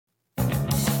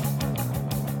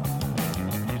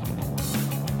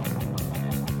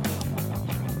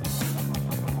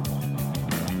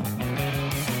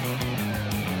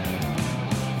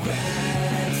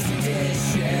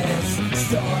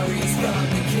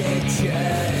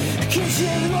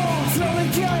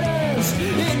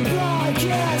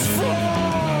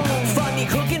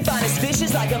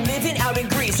feels like I'm living out in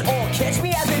Greece. Or catch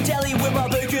me at the deli with my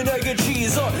bacon, egg, and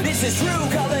cheese. Or this is true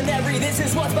culinary, this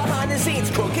is what's behind the scenes.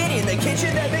 Cooking in the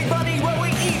kitchen, that big money where we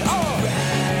eat. Oh,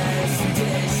 best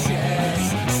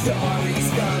dishes, stories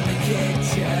from the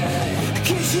kitchen.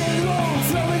 Kitchen roll,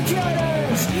 throwing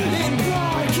gutters in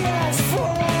podcast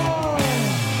form.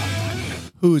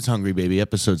 Who's Hungry Baby,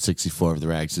 episode 64 of the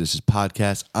Rags to Dishes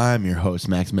podcast. I'm your host,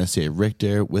 Max Messier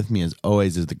Richter. With me, as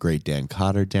always, is the great Dan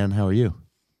Cotter. Dan, how are you?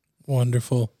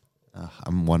 Wonderful.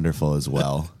 I'm wonderful as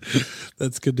well.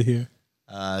 That's good to hear.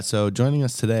 So joining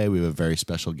us today, we have a very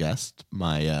special guest,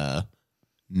 my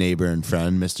neighbor and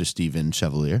friend, Mr. Stephen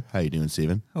Chevalier. How you doing,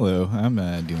 Stephen? Hello, I'm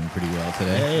doing pretty well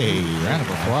today. Hey. Round of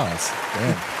applause.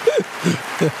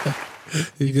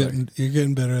 Yeah. You're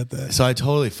getting better at that. So I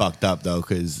totally fucked up, though,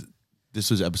 because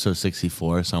this was episode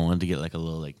 64, so I wanted to get like a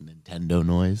little like Nintendo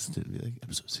noise to be like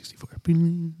episode 64.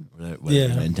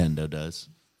 Whatever Nintendo does.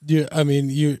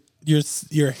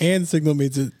 Your hand signal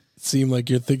makes it seem like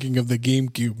you're thinking of the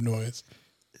GameCube noise.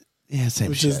 Yeah, same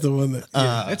which shit. is the one that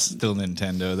It's still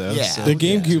Nintendo though. Yeah. So. the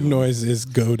GameCube noise is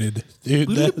goated. Dude,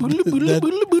 that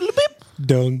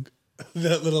dung.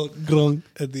 That little grung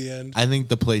at the end. I think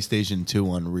the PlayStation 2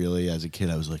 one really, as a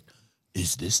kid, I was like,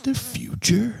 is this the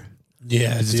future?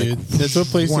 Yeah, It's dude. like, That's what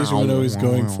PlayStation was always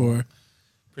going for.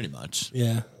 Pretty much.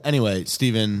 Yeah. Anyway,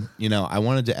 Steven, I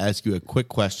wanted to ask you a quick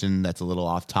question that's a little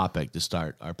off topic to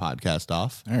start our podcast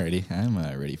off. Alrighty, I'm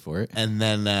ready for it. And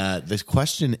then this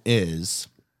question is,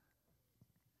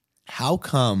 how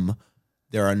come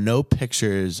there are no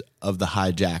pictures of the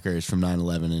hijackers from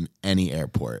 9/11 in any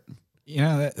airport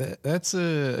That's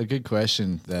a good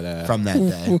question. That from that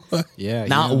day? yeah,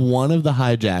 Not one of the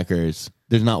hijackers.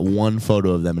 There's not one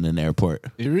photo of them in an airport.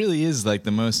 it really is like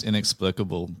the most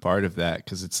inexplicable part of that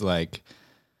because it's like,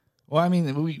 well, I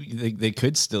mean, they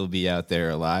could still be out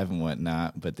there alive and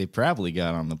whatnot, but they probably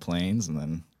got on the planes and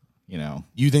then,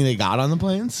 You think they got on the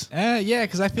planes? Yeah,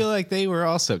 because I feel like they were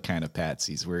also kind of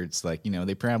patsies where it's like,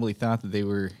 they probably thought that they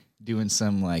were doing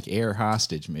some like air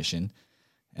hostage mission.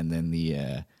 And then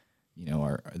the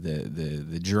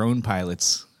drone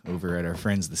pilots over at our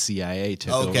friends, the CIA,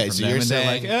 took over from so them. you're And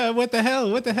saying, they're like, what the hell?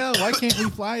 Why can't we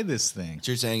fly this thing?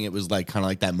 You're saying it was like kind of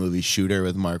like that movie Shooter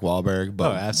with Mark Wahlberg,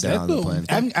 but they're on the plane.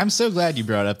 I'm so glad you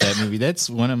brought up that movie. That's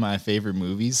one of my favorite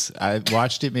movies. I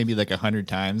watched it maybe like 100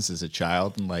 times as a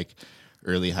child in like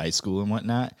early high school and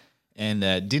whatnot, and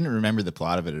didn't remember the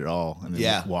plot of it at all. And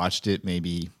then watched it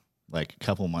maybe like a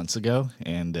couple months ago,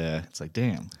 and it's like,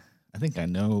 damn, I think I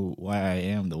know why I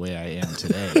am the way I am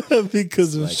today.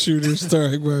 Because of Shooter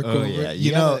starring Mark Wahlberg.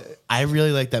 Yeah, I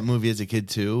really liked that movie as a kid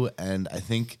too, and I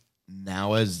think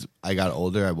now as I got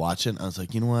older, I watch it and I was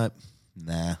like, you know what?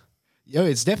 Nah.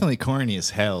 It's definitely corny as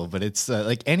hell, but it's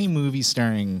like any movie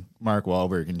starring Mark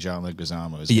Wahlberg and John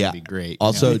Leguizamo is going to be great.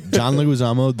 Also, John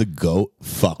Leguizamo, the GOAT,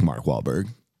 fuck Mark Wahlberg.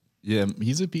 Yeah,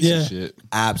 he's a piece of shit.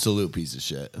 Absolute piece of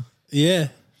shit. Yeah.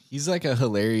 He's like a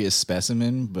hilarious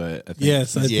specimen, but I think I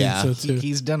think so too.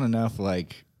 he's done enough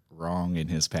like wrong in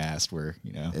his past where,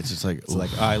 It's just like, it's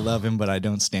like, I love him, but I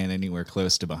don't stand anywhere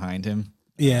close to behind him.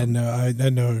 Yeah, no, I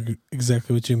know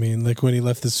exactly what you mean. Like when he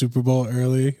left the Super Bowl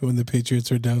early, when the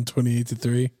Patriots were down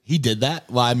 28-3. he did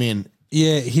that? Well, I mean,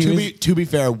 Yeah, to be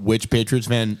fair, which Patriots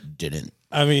fan didn't?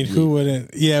 I mean, who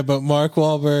wouldn't? Yeah, but Mark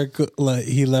Wahlberg,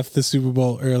 he left the Super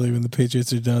Bowl early when the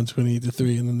Patriots were down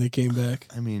 28-3, and then they came back.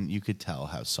 I mean, you could tell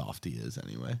how soft he is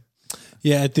anyway.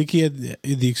 Yeah, I think he had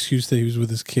the excuse that he was with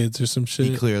his kids or some shit.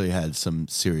 He clearly had some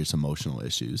serious emotional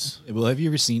issues. Well, have you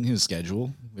ever seen his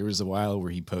schedule? There was a while where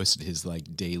he posted his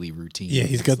like daily routine. Yeah,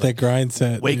 he's got that grind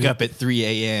set. Wake up at 3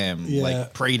 a.m.,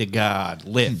 like pray to God,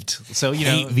 lift. So,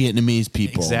 Hate Vietnamese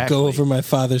people. Exactly. Go over my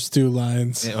father's stew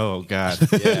lines. Oh God,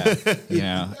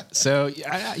 yeah. So,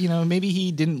 maybe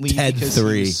he didn't leave Ted because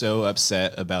 3. he was so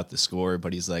upset about the score.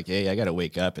 But he's like, hey, I got to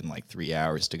wake up in like 3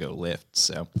 hours to go lift.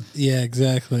 So, Yeah,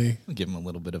 exactly. I'll give him a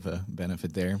little bit of a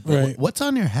benefit there. Right. What's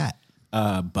on your hat?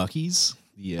 Buc-ees.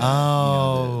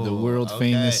 The world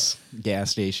famous gas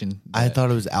station. I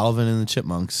thought it was Alvin and the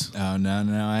Chipmunks. Oh no!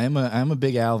 I'm a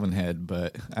big Alvin head,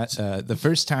 but the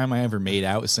first time I ever made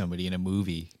out with somebody in a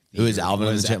movie, It was Alvin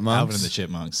and the Chipmunks? Alvin and the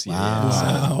Chipmunks. Yeah.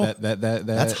 Wow. So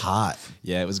That's hot.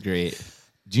 Yeah, it was great.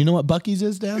 Do you know what Buc-ees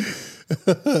is, Dan?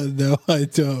 No, I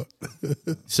don't.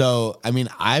 So, I mean,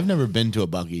 I've never been to a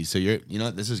Buc-ees, so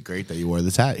this is great that you wore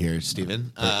this hat here,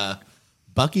 Steven.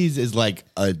 Buc-ees is like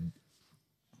a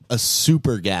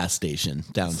super gas station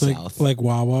down south. Like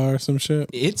Wawa or some shit.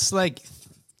 It's like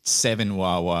 7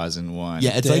 Wawas in one.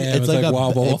 Yeah, it's Damn,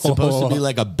 it's supposed to be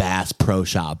like a Bass Pro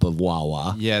Shop of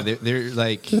Wawa. Yeah, they're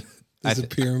like It's a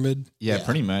pyramid. Yeah,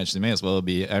 pretty much. They may as well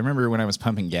be. I remember when I was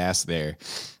pumping gas there,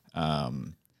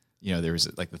 there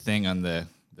was like the thing on the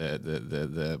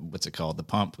what's it called? The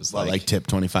pump was like tip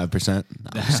 25%.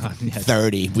 Yeah.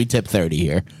 30. We tip 30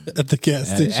 here at the gas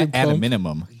station at a pump.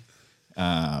 minimum.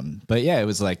 But yeah, it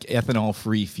was like ethanol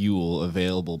free fuel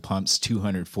available pumps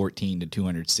 214 to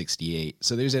 268.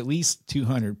 So there's at least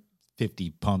 250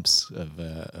 pumps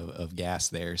of gas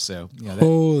there. So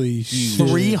Holy shit.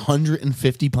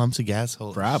 350 pumps of gas.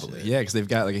 Holy probably shit. yeah, because they've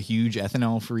got like a huge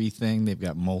ethanol free thing. They've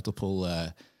got multiple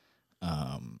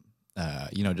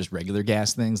just regular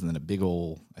gas things, and then a big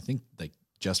old, I think like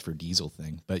just for diesel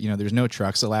thing. But there's no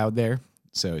trucks allowed there,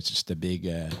 so it's just a big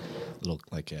little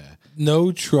like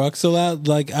no trucks allowed.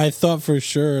 Like I thought for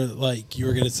sure, like you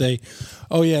were gonna say,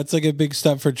 oh yeah, it's like a big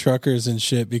stop for truckers and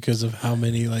shit because of how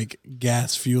many like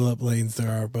gas fuel up lanes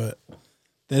there are. But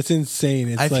that's insane.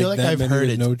 It's I feel like that I've many heard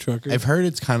with it. no truckers. I've heard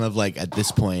it's kind of like at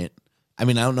this point. I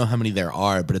mean, I don't know how many there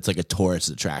are, but it's like a tourist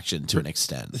attraction to an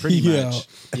extent. pretty Yeah. much.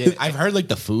 Yeah, I've heard like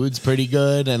the food's pretty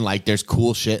good and like there's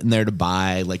cool shit in there to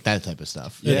buy, like that type of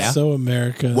stuff. It's so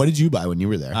America. What did you buy when you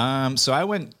were there? So I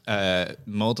went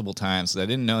multiple times. I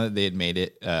didn't know that they had made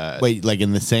it. Wait, like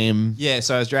in the same? Yeah,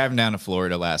 so I was driving down to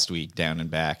Florida last week, down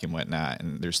and back and whatnot,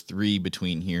 and there's 3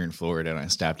 between here and Florida, and I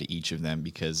stopped at each of them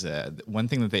because one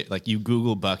thing that they like, you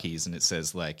Google Buc-ees and it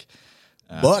says like.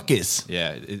 Buc-ees.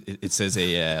 Yeah, it says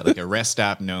a rest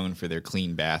stop known for their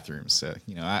clean bathrooms. So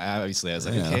I obviously I was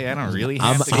like, okay, I don't really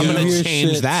I'm have to go. going to Your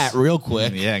change shits. that real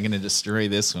quick. Yeah, I'm gonna destroy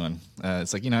this one.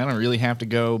 It's like I don't really have to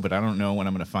go, but I don't know when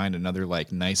I'm gonna find another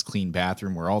like nice clean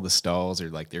bathroom where all the stalls are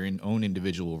like their own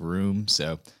individual room.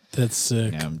 So That's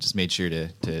sick. just made sure to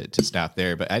stop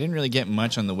there. But I didn't really get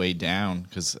much on the way down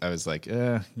because I was like,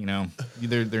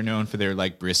 they're known for their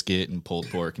like brisket and pulled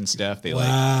pork and stuff. They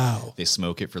Wow. they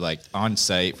smoke it for like on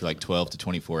site for like 12 to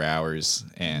 24 hours.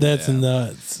 And That's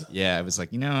nuts. yeah, I was like,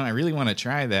 I really want to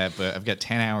try that, but I've got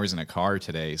 10 hours in a car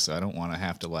today, so I don't want to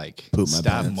have to like Poop my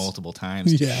stop pants. multiple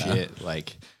times to Yeah. shit.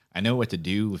 Like, I know what to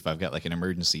do if I've got like an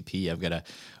emergency pee. I've got a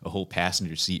whole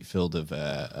passenger seat filled of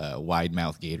wide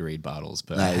mouth Gatorade bottles,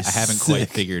 but I Nice. haven't quite Sick.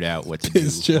 figured out what to do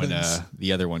Piss when jugs.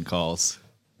 the other one calls.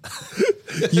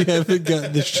 You haven't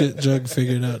got the shit jug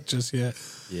figured out just yet.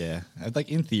 Yeah,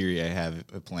 in theory, I have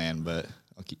a plan, but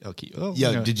I'll keep. Oh,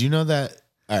 Yo, did you know that?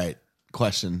 All right,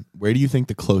 question. Where do you think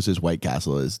the closest White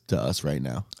Castle is to us right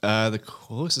now? the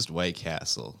closest White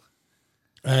Castle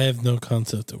I have no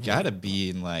concept of gotta be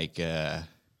in like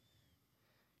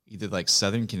either like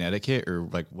Southern Connecticut or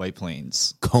like White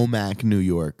Plains. Comac, New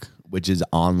York, which is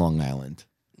on Long Island.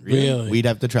 Really? We'd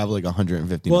have to travel like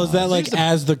 150 Well, miles. is that like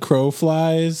as the crow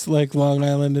flies, like Long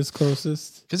Island is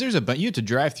closest? Because there's you have to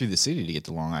drive through the city to get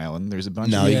to Long Island. There's a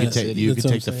bunch No, of you Yeah, could take you that's could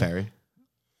what take the I'm saying. ferry.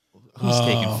 who's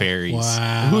taking ferries.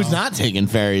 Wow. Who's not taking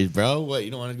ferries, bro? What,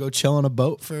 you don't want to go chill on a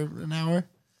boat for an hour?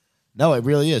 No, it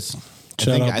really is.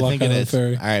 Shout out Block it Island is.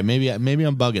 Ferry. All right, maybe I'm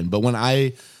bugging, but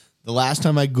the last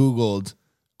time I Googled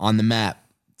on the map,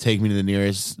 take me to the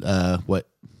nearest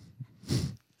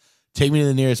take me to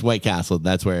the nearest White Castle.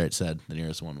 That's where it said the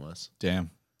nearest one was. Damn.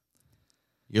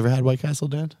 You ever had White Castle,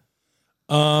 Dan?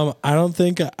 I don't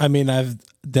think. I mean, I've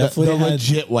definitely the had.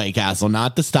 legit White Castle,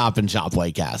 not the Stop and Shop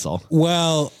White Castle.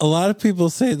 Well, a lot of people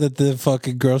say that the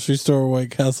fucking grocery store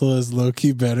White Castle is low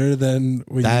key better than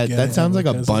when you get That it sounds at like a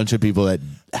White Castle. bunch of people that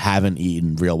haven't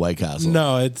eaten real White Castle.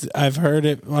 No, it's. I've heard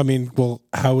it. I mean, well,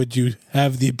 how would you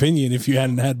have the opinion if you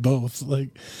hadn't had both? Like,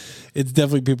 it's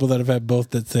definitely people that have had both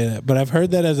that say that. But I've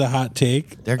heard that as a hot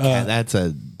take. That's a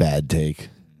bad take.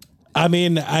 I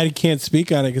mean, I can't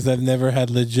speak on it because I've never had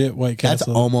legit White That's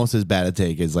Castle. almost as bad a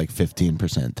take as like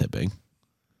 15% tipping.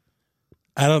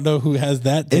 I don't know who has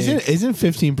that take. Isn't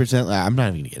 15%? I'm not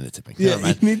even getting into tipping. Yeah, Never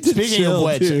mind. you need to Speaking chill,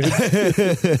 of which,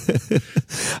 dude.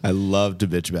 I love to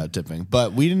bitch about tipping,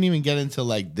 but we didn't even get into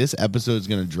like this episode is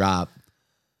going to drop.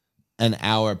 An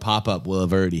hour pop up will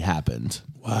have already happened.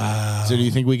 Wow. So do you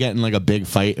think we get in like a big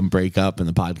fight and break up and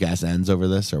the podcast ends over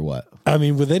this or what? I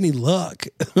mean, with any luck,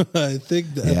 I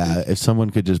think that. Yeah, if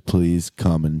someone could just please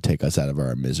come and take us out of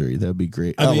our misery, that would be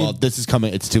great. I mean- well, this is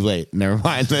coming. It's too late. Never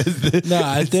mind. No,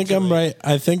 I think I'm right.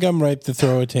 I think I'm ripe to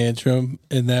throw a tantrum,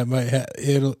 and that might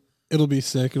it'll be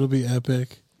sick. It'll be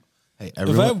epic. Hey,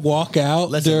 If I walk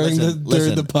out during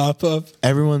the pop up,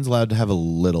 everyone's allowed to have a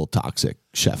little toxic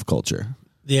chef culture.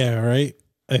 yeah, right.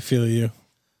 I feel you.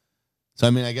 So, I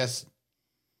mean, I guess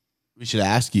we should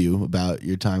ask you about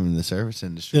your time in the service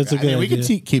industry. That's a good we could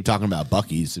idea. keep talking about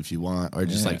Buc-ees if you want, or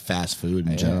just Yeah. like fast food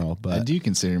in general. I But do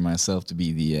consider myself to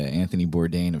be the Anthony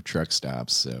Bourdain of truck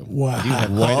stops. So Wow. I do have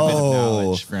quite a bit of Whoa.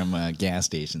 knowledge from gas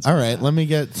stations. all right, let me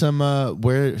get some.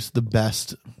 Where's the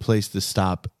best place to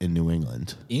stop in New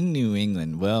England? In New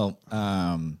England, well,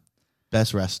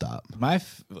 Best rest stop. I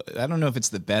don't know if it's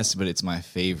the best, but it's my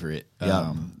favorite.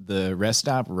 Yeah. The rest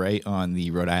stop right on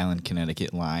the Rhode Island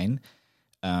Connecticut line.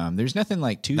 There's nothing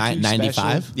like too 95?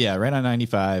 special. Yeah, right on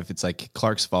 95. It's like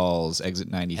Clarks Falls, exit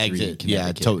 93. Exit,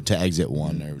 yeah, to exit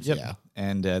one. Yep. Yeah.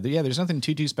 And there's nothing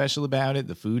too special about it.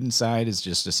 The food inside is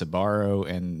just a Sbarro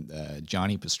and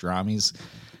Johnny Pastrami's,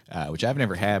 which I've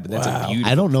never had, but that's a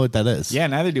beautiful. I don't know what that is. Yeah,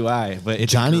 neither do I. But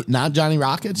it's not Johnny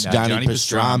Rockets, No, Johnny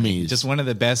Pastrami's. Just one of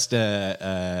the best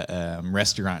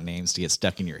restaurant names to get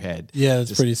stuck in your head. Yeah, that's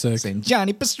Just pretty sick. Saying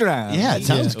Johnny Pastrami. Yeah, it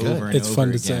sounds good. over and It's over fun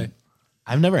to again. say.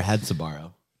 I've never had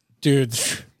Sbarro. Dude,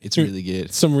 It's really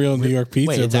good. some real New York pizza.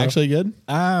 Wait, it's bro. actually good?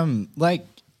 Like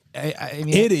I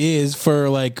mean, It is for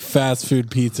like fast food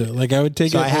pizza. Like I would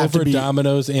take So I it have to over be-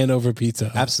 Domino's and over Pizza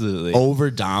Hut. absolutely. Over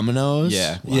Domino's?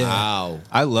 Yeah. Wow.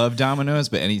 I love Domino's,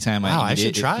 but anytime Wow, I I eat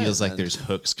should it, try it it feels like then. there's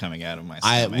hooks coming out of my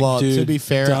I stomach. well, Dude, to be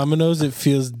fair, Domino's, it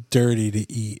feels dirty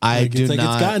to eat. I like, do it's like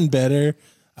not- it's gotten better.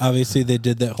 Obviously, they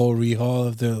did that whole rehaul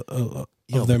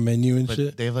of their menu and but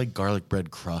shit. they have like garlic bread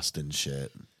crust and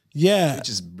shit. Yeah, which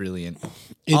is brilliant.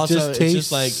 it Also, just it's tastes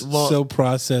just like, well, so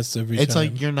processed every It's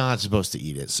time. like you're not supposed to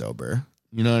eat it sober.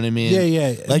 You know what I mean? Yeah,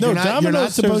 yeah. Like No, you're not,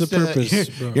 Domino's serves a purpose, You're,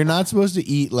 bro. you're not supposed to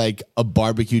eat like a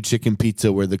barbecue chicken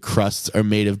pizza where the crusts are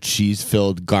made of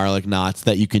cheese-filled garlic knots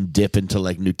that you can dip into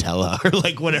like Nutella or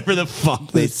like whatever the fuck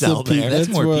they That's sell the pi- there. That's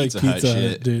more more Pizza like Hut Pizza Hut,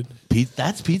 shit. dude.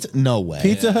 That's pizza? No way.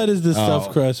 Pizza Hut is the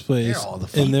stuffed crust place, They're all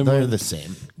the and then they're the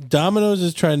same. Domino's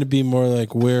is trying to be more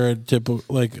like we're a typical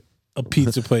like a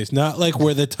pizza place, not like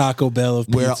we're the Taco Bell of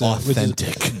We're pizza. which is-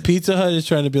 authentic. Pizza Hut is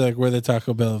trying to be like we're the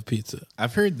Taco Bell of pizza.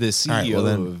 I've heard the CEO right, well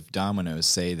then- of Domino's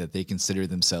say that they consider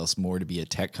themselves more to be a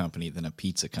tech company than a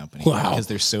pizza company Wow. because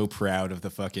they're so proud of the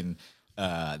fucking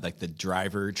like the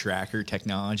driver tracker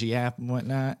technology app and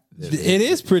whatnot. It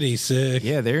is pretty sick.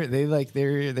 Yeah, they're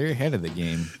ahead of the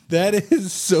game. That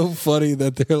is so funny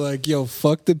that they're like, yo,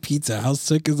 fuck the pizza. How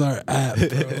sick is our app,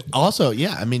 bro? Also,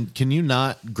 yeah, I mean, can you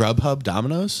not Grubhub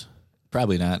Domino's?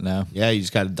 Probably not. No. Yeah, you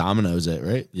just got to Domino's it,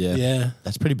 right? Yeah. Yeah.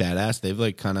 That's pretty badass. They've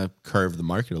like kind of curved the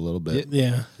market a little bit.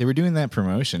 Yeah. They were doing that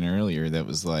promotion earlier that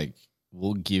was like,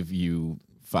 we'll give you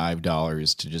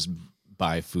 $5 to just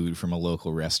buy food from a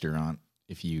local restaurant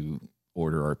if you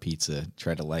order our pizza.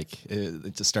 Try to like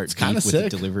to start It's kinda beef with the sick.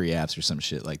 delivery apps or some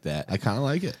shit like that. I kind of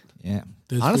like it. Yeah.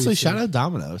 That's Honestly, pretty shout sick. out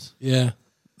Domino's. Yeah.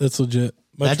 That's legit.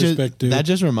 Much respect, dude. That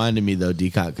just reminded me though,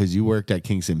 Decot, because you worked at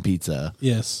Kingston Pizza.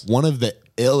 yes. One of the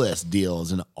illest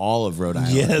deals in all of Rhode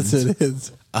Island. Yes, it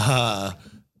is.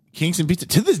 Kingston Pizza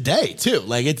to this day too.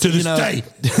 Like it's to this day.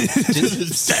 to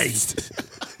this day.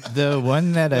 The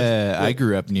one that I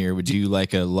grew up near would do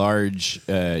like a large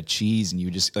cheese, and you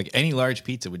would just like any large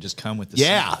pizza would just come with the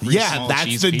Yeah, free yeah, small that's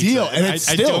cheese the pizza. deal, and it's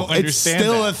I still don't understand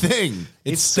that. a thing.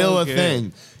 It's It's still so a good.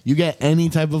 thing. You get any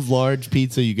type of large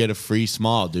pizza, you get a free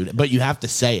small, dude. But you have to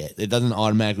say it. It doesn't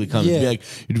automatically come. Yeah.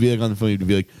 You'd be like on the phone. You'd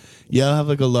be like, "Yeah, I'll have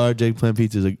like a large eggplant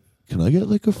pizza." It's like, can I get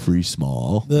like a free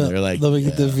small? They're like, let me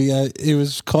get the "Yeah." VIP. It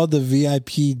was called the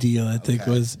VIP deal, I think,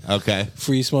 was Okay.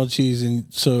 free small cheese. And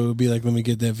so it would be like, let me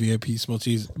get that VIP small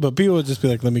cheese. But people would just be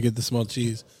like, let me get the small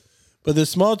cheese. But the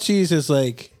small cheese is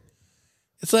like,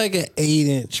 it's like an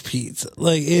 8-inch pizza.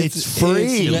 Like It's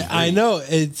free. I know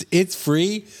it's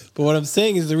free. But what I'm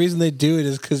saying is the reason they do it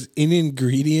is because in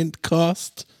ingredient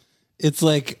cost, it's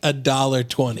like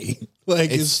 $1.20.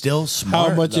 Like It's still smart.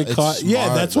 how much though. it It's costs. Yeah,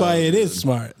 smart, that's why though, it is dude.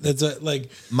 smart. That's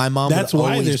like My mom That's would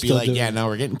why always they're be still like, doing "Yeah, it. no,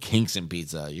 we're getting Kingston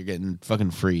Pizza. You're getting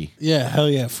fucking free." Yeah, hell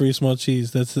yeah, free small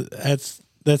cheese. That's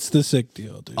the sick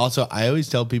deal, dude. Also, I always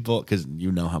tell people because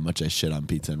you know how much I shit on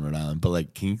pizza in Rhode Island, but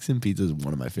like Kingston Pizza is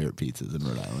one of my favorite pizzas in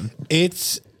Rhode Island.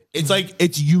 It's It's like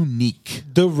it's unique.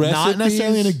 the Not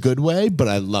necessarily in a recipes. good way, but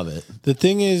I love it. The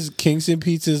thing is, Kingston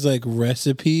Pizza's like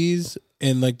recipes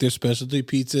and like their specialty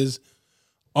pizzas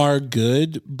are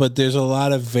good, but there's a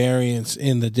lot of variance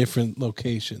in the different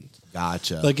locations.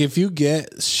 Gotcha. Like if you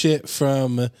get shit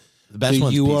from the best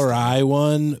one's URI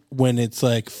one when it's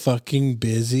like fucking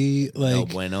busy, no like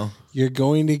bueno. you're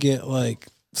going to get like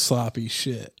sloppy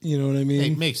shit. You know what I mean?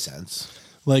 It makes sense.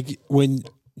 Like when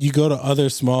you go to other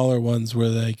smaller ones where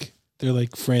like they're like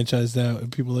franchised out and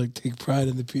people like take pride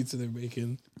in the pizza they're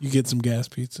making, you get some gas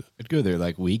pizza. I'd go there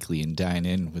like weekly and dine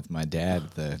in with my dad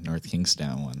at the North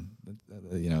Kingstown one.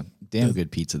 You know, damn good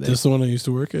pizza there. That's the one I used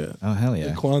to work at. Oh hell The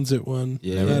yeah! Quonset one.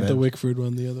 Yeah, Not right. the Wickford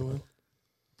one, the other one.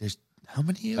 There's how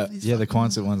many of these? Yeah, the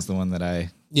Quonset one's the one that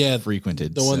I Yeah,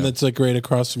 frequented. the one so- that's like right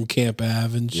across from Camp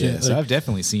Ave and shit. yeah. So Like, I've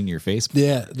definitely seen your face.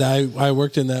 yeah, I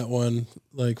worked in that one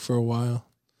like for a while.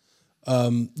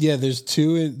 Yeah, there's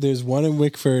there's one in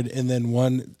Wickford and then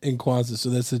one in Quonset, so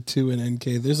that's a 2 in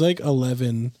NK. There's like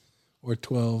 11 or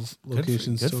 12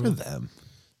 locations. Good for total. them.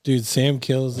 Dude, Sam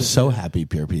kills it. So happy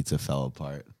Pure Pizza fell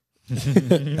apart.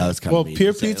 That was kind Well, of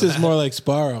Pure Pizza is more like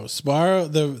Sbarro.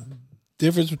 Sbarro, the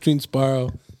difference between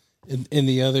Sbarro and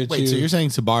the other two. Wait, so you're saying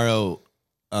Sbarro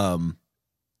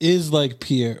is like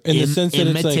Pure in the sense that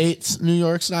imitates New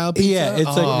York style pizza? Yeah, it's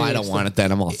like New I York don't style. want it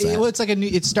then. I'm all set. Well, it's like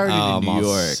it started in New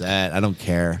York. Set. I don't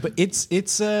care. But it's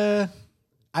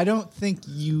I don't think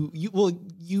you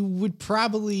would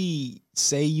probably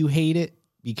say you hate it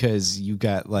because you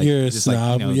got like You're a this, like,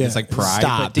 snob, yeah. it's like pride.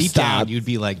 Stop, but deep stop. down you'd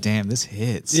be like, damn, this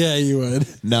hits. Yeah, you would.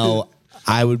 No,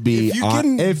 I would be. If you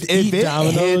can if eat it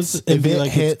Domino's hits, and if be it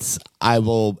like hits, I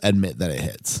will admit that it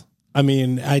hits. I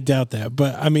mean, I doubt that,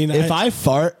 but I mean, If I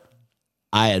fart,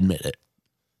 I admit it.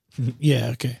 yeah,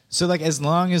 okay. So like as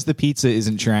long as the pizza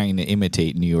isn't trying to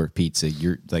imitate New York pizza,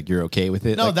 you're okay with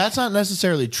it? No, Like, that's not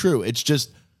necessarily true. It's just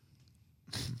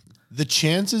the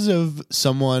chances of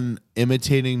someone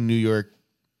imitating New York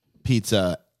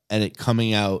pizza and it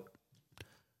coming out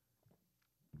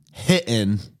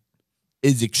hitting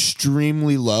is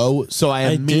extremely low. So I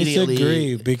immediately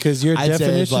disagree because your I'd say it's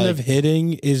definition like- of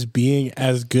hitting is being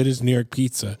as good as New York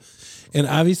pizza. And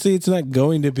obviously it's not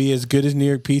going to be as good as New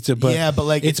York pizza, but yeah, but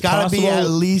like it's got to be at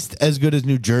least as good as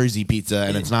New Jersey pizza,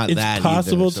 and it's not that. It's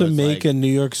possible either, so to it's make like, a New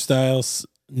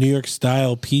York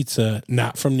style pizza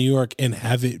not from New York and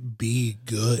have it be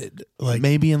good. Like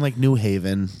maybe in like New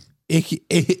Haven.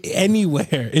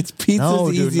 Anywhere. It's pizza's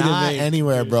No, dude, easy to not make.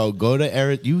 anywhere, bro. Go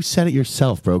to You said it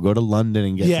yourself, bro. Go to London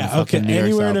and get Yeah, some okay. fucking New York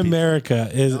Anywhere in style pizza. America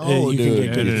is No, you dude. can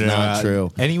get good. It's not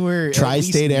true. Anywhere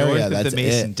Tri-state at least area, north of that's the it.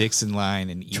 Mason-Dixon line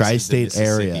and east Tri-state of the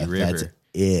Mississippi area. River. That's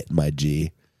it, my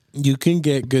G. You can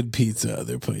get good pizza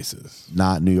other places.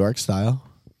 Not New York style.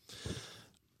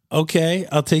 Okay,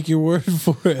 I'll take your word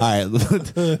for it. All right,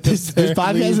 this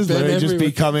podcast is We've been literally just everywhere.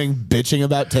 becoming bitching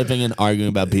about tipping and arguing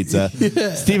about pizza.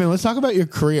 Steven, let's talk about your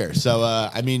career. So,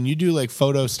 I mean, you do like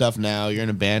photo stuff now. You're in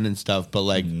a band and stuff, but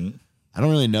like, I don't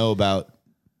really know about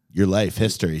your life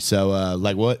history. So,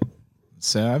 like, what?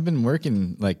 So I've been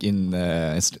working like in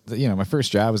my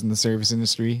first job was in the service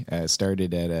industry. I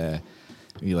started at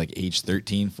maybe like age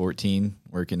 13, 14,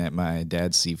 working at my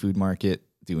dad's seafood market,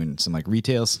 doing some like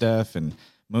retail stuff and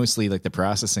mostly like the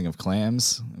processing of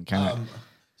clams and kind of.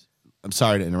 I'm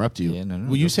sorry to interrupt you. Yeah, no,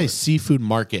 Will you go say for it. seafood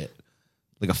market,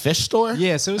 like a fish store?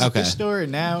 Yeah, so it's Okay. a fish store,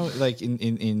 and now like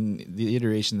in the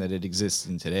iteration that it exists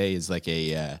in today is like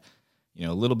a a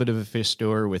little bit of a fish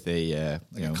store with a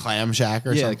Clam shack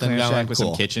or yeah, something. clam going shack on? with Cool.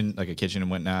 some kitchen, like a kitchen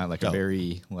and whatnot, like Dope. a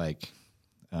very like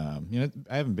I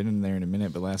haven't been in there in a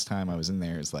minute, but last time I was in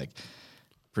there is like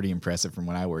pretty impressive from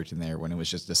when I worked in there when it was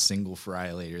just a single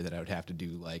fry later that I would have to do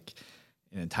like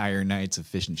an entire nights of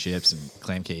fish and chips and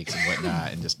clam cakes and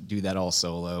whatnot and just do that all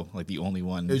solo, like the only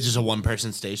one. It was just a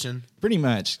one-person station. Pretty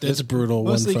much. That's brutal.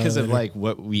 Mostly because of later. like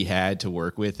what we had to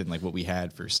work with and like what we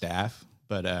had for staff.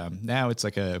 But now it's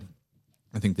like I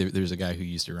think there's a guy who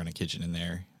used to run a kitchen in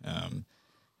there,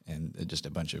 and just a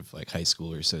bunch of like high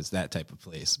schoolers. So it's that type of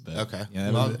place. But Okay.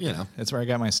 that Well, was- that's where I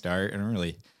got my start. And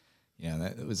really,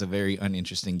 that was a very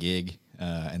uninteresting gig.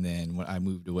 And then when I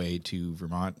moved away to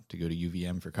Vermont to go to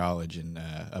UVM for college, and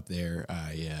up there,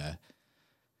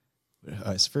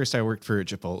 first I worked for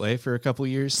Chipotle for a couple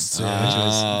years, which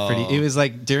was pretty. It was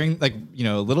like during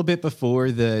a little bit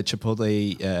before the Chipotle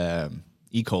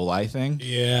E. coli thing.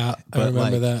 Yeah, I But remember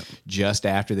like that. just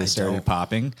after they started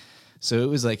popping. So it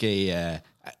was like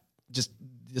just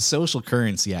the social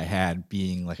currency I had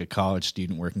being like a college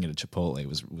student working at a Chipotle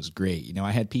was great.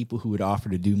 I had people who would offer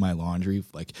to do my laundry,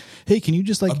 like, hey, can you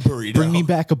just like burrito. bring me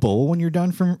back a bowl when you're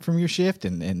done from your shift?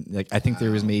 And like I think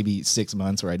there was maybe 6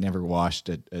 months where I'd never washed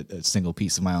a single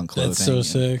piece of my own clothing. That's so and,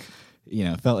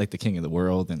 sick. felt like the king of the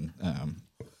world. And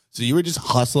So you were just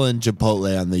hustling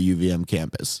Chipotle on the UVM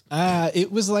campus.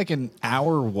 it was like an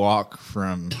hour walk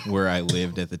from where I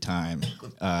lived at the time.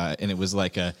 And it was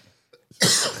like a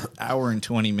hour and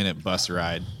 20-minute bus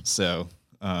ride. So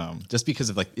just because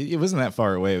of like, it wasn't that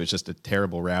far away. It was just a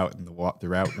terrible route. And the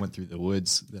route went through the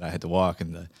woods that I had to walk.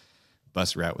 And the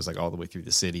bus route was like all the way through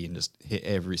the city and just hit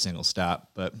every single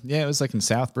stop. But yeah, it was like in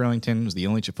South Burlington. It was the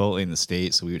only Chipotle in the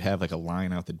state. So we would have like a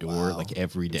line out the door like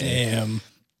every day. Damn.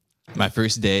 My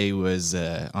first day was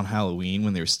on Halloween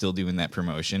when they were still doing that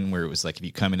promotion where it was like if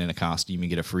you come in a costume, you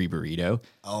get a free burrito.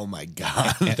 Oh my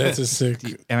God. That's a sick.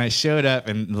 And I showed up,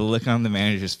 and the look on the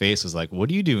manager's face was like, "What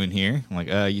are you doing here?" I'm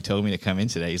like, "You told me to come in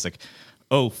today." He's like,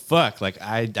 "Oh fuck! Like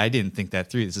I didn't think that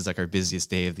through. This is like our busiest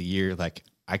day of the year. Like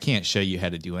I can't show you how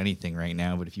to do anything right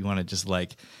now, but if you want to just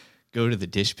like go to the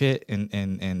dish pit and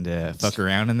fuck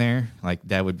around in there, like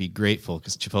that would be grateful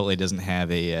because Chipotle doesn't have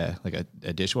a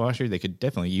dishwasher. They could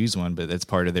definitely use one, but that's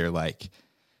part of their like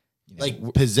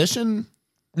Like position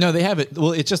No, they have it.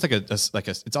 Well, it's just like a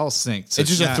it's all synced. So it's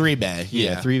just not, a 3-bay.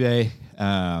 Yeah, 3-bay,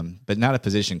 but not a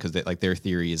position because like their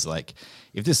theory is like,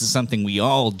 if this is something we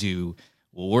all do,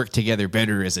 we'll work together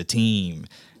better as a team.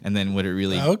 And then what it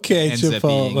really ends up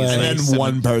being is And like then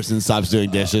one person stops doing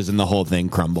dishes and the whole thing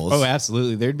crumbles. Oh,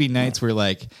 absolutely. There'd be nights where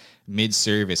like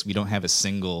mid-service, we don't have a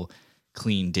single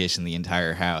clean dish in the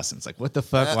entire house. And it's like, what the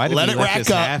fuck? Why did we let this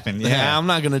happen? Yeah, I'm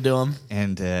not going to do them.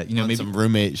 And, maybe some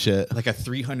roommate shit. like a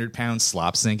 300-pound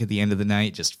slop sink at the end of the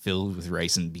night, just filled with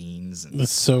rice and beans. And,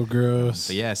 That's so gross.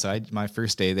 but yeah, so my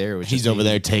first day there was He's over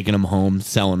there taking them home,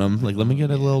 selling them. Like, let me get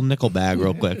a little nickel bag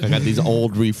real quick. I got these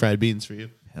old refried beans for you.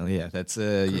 Hell yeah. That's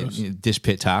dish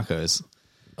pit tacos.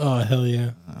 Oh, hell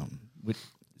yeah. Is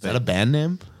that a band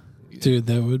name? Dude,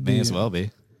 that would be. May as well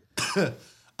be.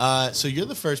 So you're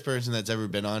the first person that's ever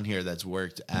been on here that's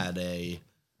worked at a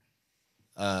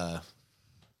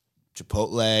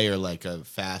Chipotle or like a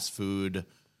fast food.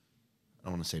 I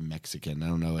don't want to say Mexican. I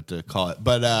don't know what to call it.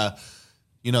 But,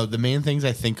 the main things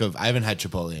I think of, I haven't had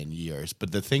Chipotle in years,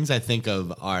 but the things I think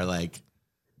of are like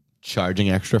charging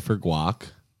extra for guac.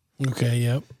 Okay,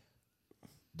 yep.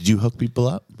 Did you hook people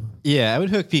up? Yeah, I would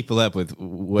hook people up with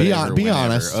whatever. Be whenever.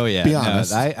 honest. Oh, yeah. Be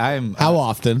honest. I'm How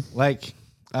often? Like,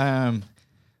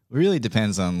 really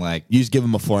depends on like. You just give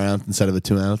them a 4-ounce instead of a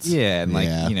 2-ounce? Yeah,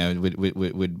 and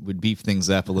would beef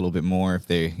things up a little bit more if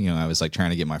they, I was like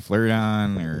trying to get my flirt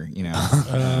on, or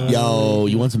Yo,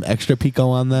 you want some extra pico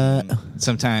on that?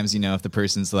 sometimes if the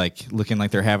person's like looking like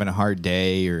they're having a hard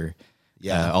day, or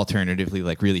alternatively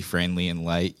like really friendly and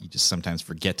light, you just sometimes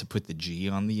forget to put the G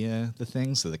on the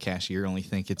thing, so the cashier only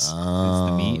think it's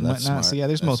the meat and whatnot. smart. So yeah,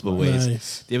 there's That's multiple smart. ways.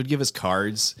 Nice. They would give us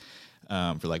cards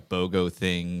for like BOGO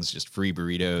things, just free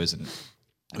burritos, and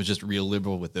I was just real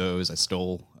liberal with those. I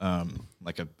stole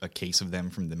like a case of them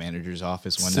from the manager's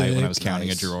office one night when I was counting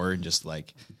a drawer, and just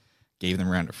like gave them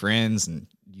around to friends and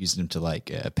used them to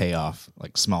like pay off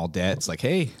like small debts. Like,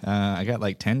 hey, I got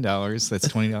like $10. That's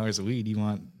 $20 a week. Do you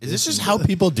want? Is this just how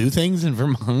people do things in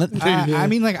Vermont? I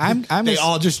mean, like I'm. They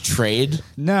all just trade?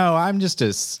 No, I'm just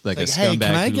a Like, a hey, scumbag.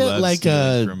 can I who get loves like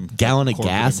stealing a from gallon of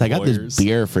corporate gas? I got employers. this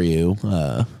beer for you.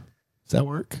 Does that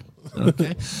work?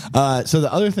 Okay. So the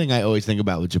other thing I always think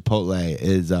about with Chipotle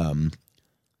is, I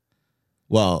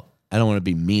don't want to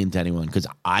be mean to anyone because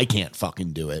I can't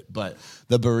fucking do it, but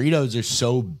the burritos are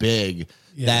so big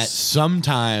that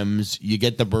sometimes you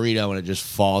get the burrito and it just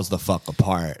falls the fuck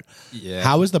apart. Yeah.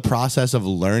 How is the process of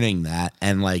learning that?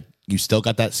 And like, you still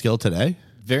got that skill today?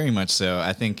 Very much so.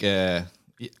 I think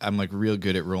I'm like real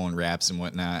good at rolling wraps and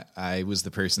whatnot. I was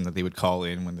the person that they would call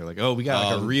in when they're like, "Oh, we got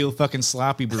like a real fucking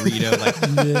sloppy burrito." Like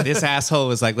this asshole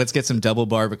was like, "Let's get some double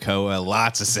barbacoa,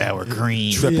 lots of sour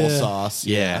cream, Triple sauce.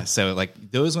 Yeah. So like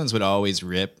those ones would always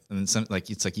rip, and then some. Like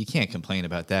it's like you can't complain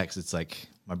about that because it's like,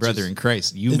 my brother in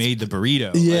Christ, you made the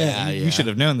burrito. Yeah, Like, you should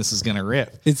have known this was gonna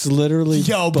rip. It's literally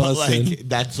Yo, but bussin'. like,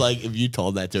 that's like, if you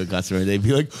told that to a customer, they'd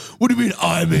be like, "What do you mean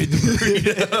I made the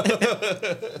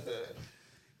burrito?"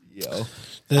 Yo.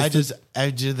 There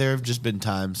have just been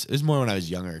times. It was more when I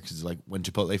was younger, because like when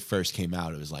Chipotle first came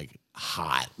out, it was like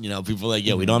hot. People were like,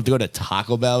 "Yo, we don't have to go to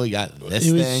Taco Bell. We got this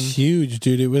It was thing." huge,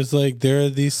 dude. It was like there are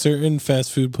these certain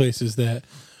fast food places that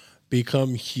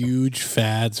become huge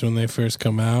fads when they first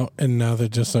come out, and now they're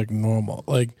just like normal.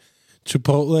 Like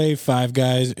Chipotle, Five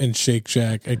Guys, and Shake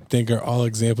Shack, I think, are all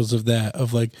examples of that.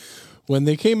 Of like when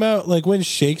they came out, like when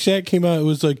Shake Shack came out, it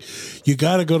was like you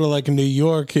got to go to like New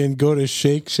York and go to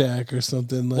Shake Shack or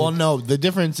something. Like, Well, no, the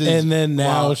difference is, and then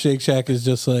now well, Shake Shack is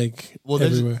just like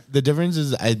everywhere. the difference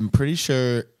is, I'm pretty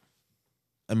sure.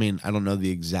 I mean, I don't know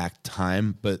the exact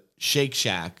time, but Shake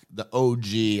Shack, the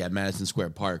OG at Madison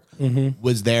Square Park,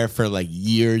 was there for like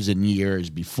years and years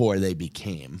before they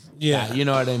became. Yeah. You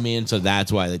know what I mean? So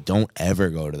that's why they don't ever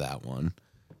go to that one.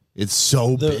 It's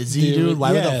so busy, dude.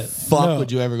 Why the fuck would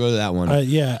you ever go to that one?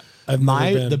 I've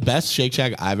never been. The best Shake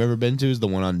Shack I've ever been to is the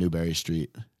one on Newberry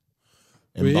Street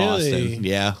in Boston.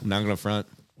 Yeah, I'm not gonna front.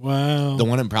 Wow. The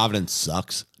one in Providence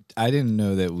sucks. I didn't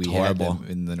know that we had horrible. them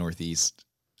in the Northeast.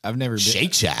 I've never been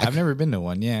Shake Shack? I've never been to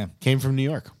one. Yeah. Came from New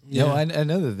York. No, I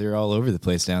know that they're all over the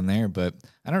place down there, but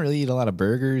I don't really eat a lot of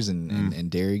burgers, and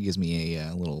dairy gives me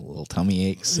a little tummy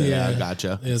ache. So Yeah,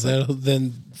 gotcha. Yeah,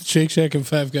 then Shake Shack and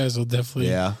Five Guys will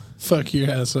definitely fuck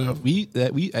your ass up.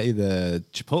 the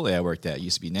Chipotle I worked at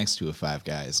used to be next to a Five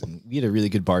Guys, and we had a really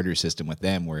good barter system with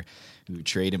them where we would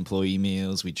trade employee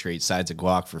meals, we'd trade sides of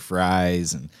guac for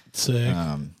fries, and Sick.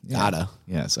 Gotta.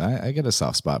 Yeah, so I got a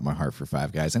soft spot in my heart for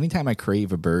Five Guys. Anytime I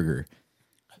crave a burger,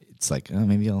 it's like, oh,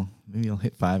 maybe I'll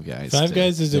hit Five Guys. Five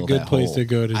Guys is a fill good that place hole. to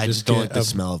go to I just just don't get like the a-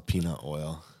 smell of peanut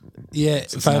oil. Yeah,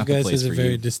 it's Five not the Guys place has a for very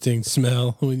you. distinct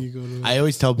smell when you go to. I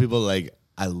always tell people, like,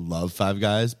 I love Five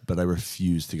Guys, but I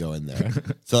refuse to go in there.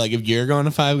 So like if you're going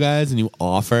to Five Guys and you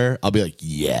offer, I'll be like,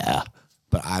 yeah,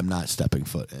 but I'm not stepping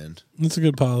foot in. That's a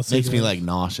good policy. Makes me like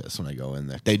nauseous when I go in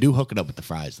there. They do hook it up with the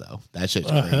fries though. That shit's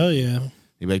great. Hell yeah.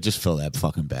 You'd be like, just fill that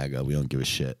fucking bag up. We don't give a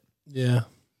shit. Yeah.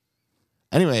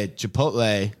 Anyway,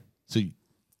 Chipotle. So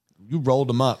you rolled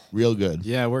them up real good.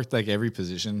 Yeah, I worked like every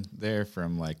position there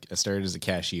from like I started as a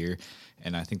cashier,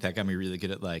 and I think that got me really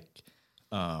good at like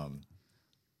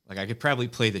I could probably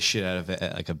play the shit out of it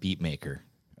like a beat maker.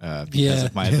 Because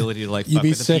of my ability to like you'd fuck be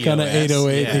with the sick on an POS.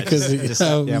 808 because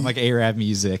I'm like Arab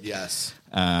music. Yes.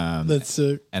 That's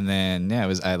sick. And then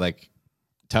I like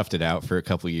toughed it out for a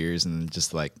couple years, and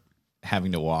just like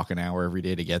having to walk an hour every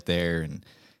day to get there, and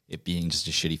it being just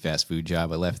a shitty fast food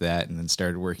job. I left that and then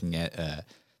started working at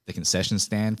the concession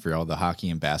stand for all the hockey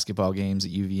and basketball games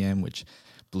at UVM, which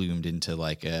bloomed into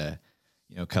like a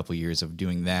couple years of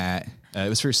doing that. It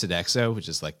was for Sodexo, which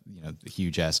is like the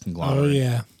huge ass conglomerate. Oh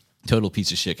yeah. Total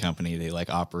piece of shit company. They like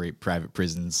operate private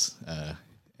prisons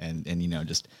and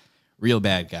just real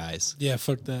bad guys. Yeah,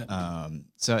 fuck that.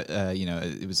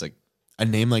 It was like A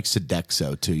name like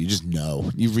Sodexo too. You just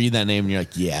know. You read that name and you're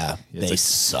like, yeah, they like-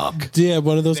 suck. Yeah,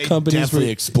 one of those They companies definitely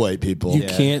where exploit people. you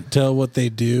can't tell what they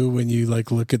do when you like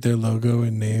look at their logo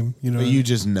and name. You know, But you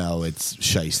just know it's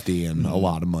shiesty and a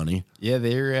lot of money. yeah,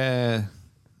 they're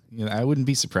I wouldn't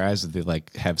be surprised if they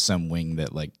like have some wing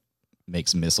that like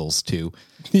makes missiles too.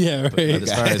 yeah, right. But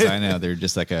as far as I know, they're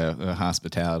just like a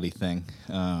hospitality thing.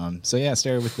 I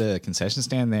started with the concession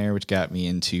stand there, which got me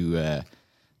into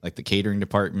like the catering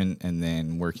department, and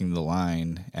then working the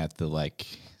line at the like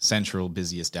central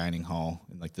busiest dining hall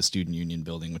in like the student union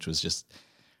building, which was just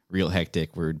real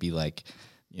hectic, where it'd be like,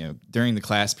 during the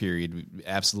class period,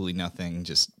 absolutely nothing,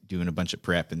 just doing a bunch of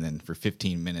prep. And then for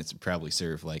 15 minutes, it'd probably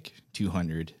serve like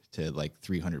 200 to like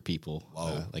 300 people.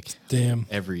 Like Damn.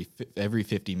 every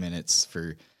 50 minutes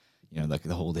for, like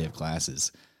the whole day of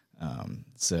classes.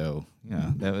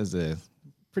 That was a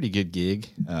pretty good gig.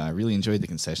 I really enjoyed the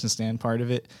concession stand part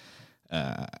of it.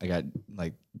 I got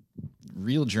like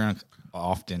real drunk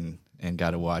often and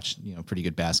got to watch, pretty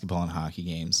good basketball and hockey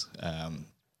games.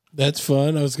 That's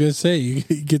fun. I was gonna say you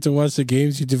get to watch the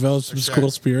games. You develop some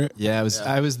school spirit. Yeah,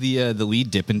 I was the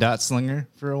lead Dippin' Dot slinger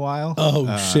for a while. Oh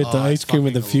shit! The ice cream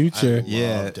of the future.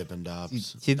 Yeah. Dippin'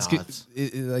 Dots. Kids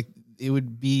it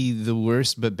would be the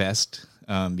worst but best,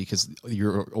 because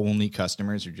your only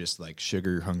customers are just like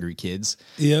sugar hungry kids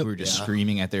Yep. who are just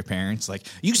screaming at their parents like,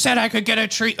 "You said I could get a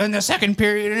treat in the second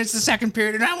period, and it's the second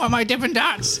period, and I want my Dippin'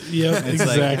 Dots." Yep, It's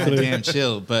exactly. like, damn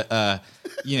chill. But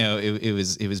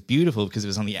it was beautiful because it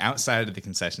was on the outside of the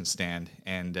concession stand,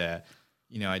 and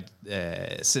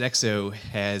Sodexo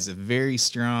has a very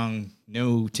strong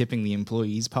no tipping the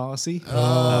employees policy.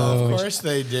 Of course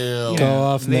they do. Go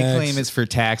off, They Max. claim it's for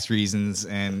tax reasons,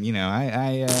 and we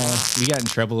got in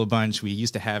trouble a bunch. We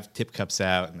used to have tip cups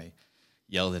out, and they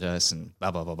yelled at us and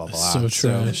blah blah blah blah blah. So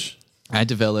trash. I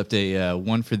developed a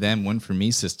one for them, one for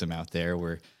me system out there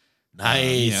where.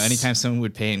 Nice. Anytime someone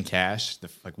would pay in cash,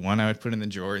 one I would put in the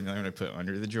drawer, and the other one I'd put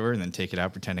under the drawer, and then take it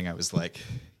out, pretending I was like,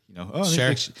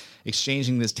 Sure.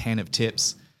 exchanging this 10 of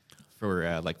tips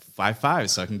for like 5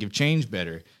 so I can give change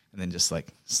better, and then just like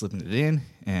slipping it in,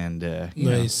 and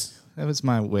Nice. that was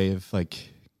my way of like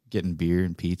getting beer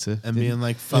and pizza. And being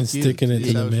like, fuck And you. sticking it to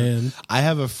That the was- man. I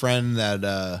have a friend that,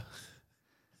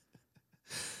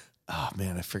 oh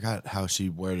man, I forgot how she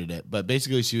worded it, but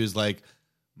basically she was like,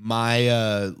 my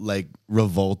like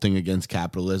revolting against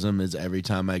capitalism is every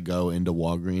time I go into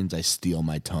Walgreens, I steal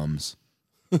my Tums.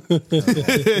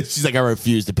 She's like, I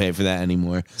refuse to pay for that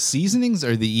anymore. Seasonings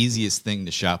are the easiest thing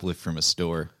to shoplift from a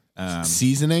store.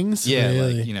 Seasonings? Yeah,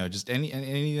 Really? like, just any of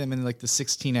them in like the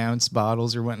 16-ounce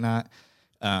bottles or whatnot.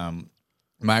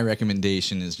 My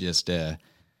recommendation is just,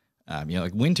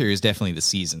 like winter is definitely the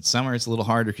season. Summer it's a little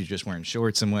harder because you're just wearing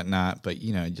shorts and whatnot. But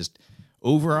just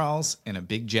overalls and a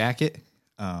big jacket.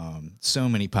 So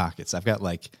many pockets. I've got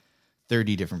like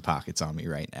 30 different pockets on me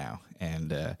right now, and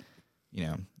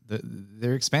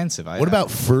they're expensive. What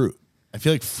about fruit? I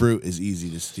feel like fruit is easy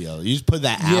to steal. You just put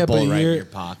that Yeah, apple but right in you're- your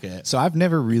pocket. So I've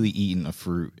never really eaten a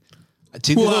fruit.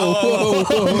 Turn Hold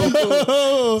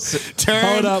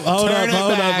it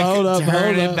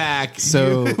up. back.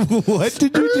 So What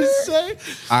did you just say?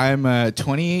 I'm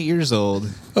 28 years old,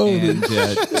 and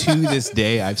to this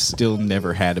day, I've still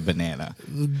never had a banana.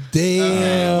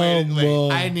 Damn.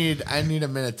 Wait. I need a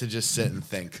minute to just sit and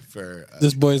think for.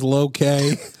 This boy's low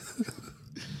K.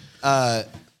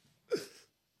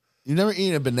 You've never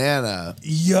eaten a banana.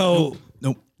 Yo.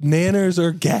 Nope. Nanners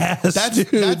are gas.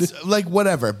 That's like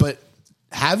whatever. But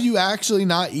have you actually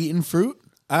not eaten fruit?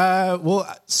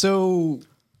 So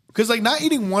Because like not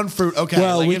eating one fruit, okay.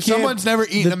 Well, like we if can't- someone's never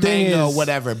eaten the a thing mango, is-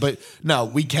 whatever. But no,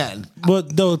 we can.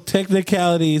 But though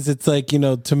technicalities, it's like,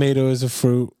 tomato is a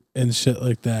fruit and shit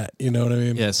like that. You know what I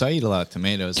mean? Yeah, so I eat a lot of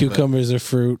tomatoes. Cucumbers are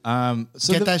fruit.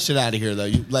 So Get that shit out of here,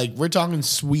 though. We're talking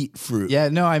sweet fruit. Yeah,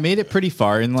 no, I made it pretty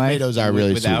far in life. Tomatoes are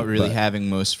really without sweet, really but- having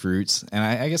most fruits, and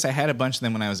I guess I had a bunch of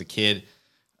them when I was a kid,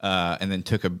 and then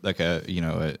took a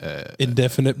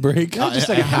Indefinite break. just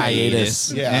like a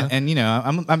hiatus. Yeah. and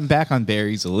I'm back on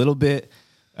berries a little bit.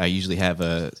 I usually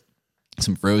have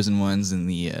some frozen ones in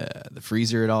the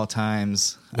freezer at all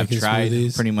times. Making I've tried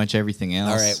smoothies. pretty much everything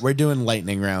else. All right, we're doing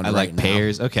lightning round. I right like now.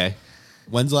 pears. Okay.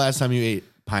 When's the last time you ate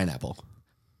pineapple?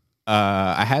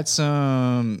 I had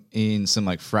some in some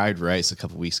like fried rice a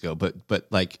couple weeks ago, but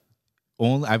like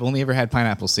I've only ever had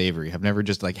pineapple savory. I've never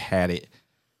just like had it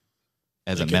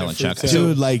as a melon fruit chunk. salad.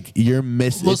 Dude, like you're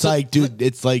missing. Well, It's so- like, dude,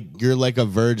 it's like you're like a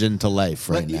virgin to life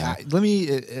right now. Let me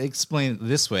explain it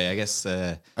this way. I guess.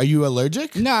 Are you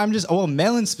allergic? No, I'm just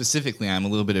melon specifically. I'm a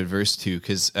little bit adverse to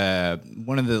because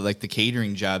one of the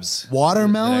catering jobs.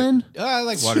 Watermelon? I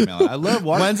like watermelon. I love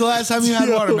watermelon. When's the last time you had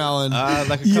watermelon?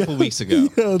 Like a couple weeks ago.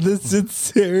 Yo, the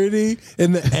sincerity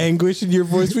and the anguish in your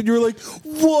voice when you were like,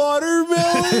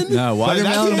 watermelon? No,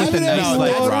 watermelon that's- with a nice no,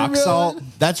 like rock watermelon. salt.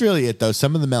 That's really it, though.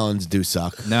 Some of the melons do suck.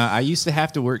 No, I used to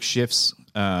have to work shifts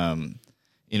in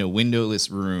a windowless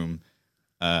room,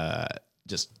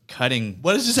 just cutting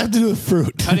What does this have to do with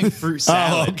fruit? fruit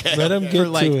salad okay. Let him for get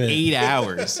like to it. 8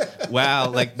 hours.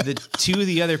 While like the two of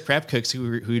the other prep cooks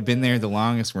who'd been there the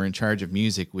longest were in charge of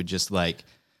music would just like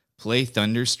play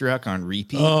Thunderstruck on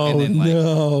repeat Oh, and then like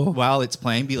no. while it's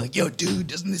playing be like, yo dude,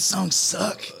 doesn't this song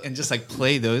suck? And just like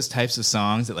play those types of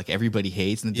songs that like everybody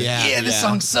hates and Yeah, this yeah.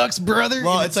 song sucks, brother.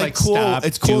 Well, And it's like cool. stop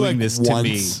It's cool doing like this once. to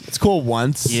me. It's cool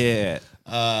once. Yeah.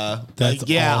 That's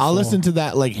Yeah, I'll awful. listen to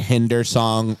that like Hinder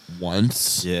song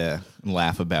once. Yeah. And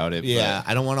laugh about it. Yeah,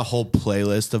 I don't want a whole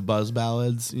playlist of buzz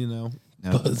ballads, No.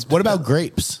 What about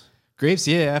grapes? Grapes,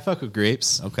 yeah, I fuck with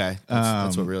grapes. Okay,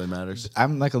 that's what really matters.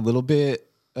 I'm like a little bit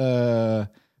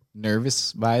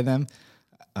nervous by them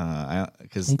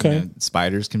because Okay.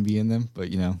 spiders can be in them, but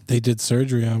They did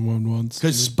surgery on one once.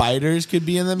 Because spiders could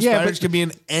be in them. Yeah, Spiders but- could be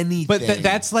in anything. but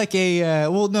that's like a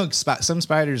some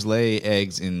spiders lay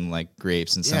eggs in like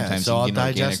grapes and Yeah, sometimes so I'll you get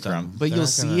organic digest them. from. But They're you'll not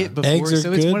see gonna- it before, Eggs are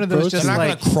so it's good one of those protein. just they're not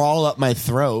like gonna crawl up my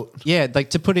throat. yeah,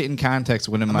 like to put it in context.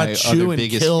 One of my gonna chew other and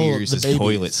biggest kill fears the is babies.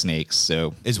 toilet snakes.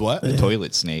 So Is what?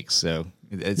 toilet snakes. So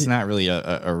it's not really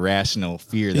a rational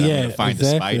fear that I'm Yeah, going to find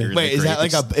exactly. a spider. in Wait, the is that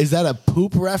like grapes. is that a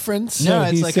poop reference? No, No,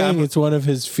 it's he's like saying I'm- it's one of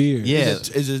his fears. Yeah,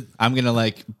 Is it? I'm gonna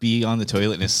like be on the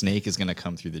toilet and a snake is gonna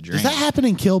come through the drain. Does that happen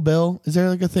in Kill Bill? Is there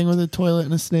like a thing with a toilet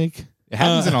and a snake? It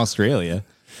happens in Australia.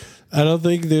 I don't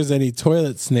think there's any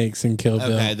toilet snakes in Kill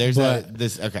Bill. Okay, there's but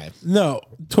this. Okay, no,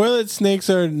 toilet snakes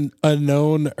are a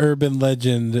known urban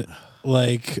legend.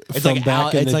 Like it's from like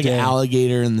back in it's the like day.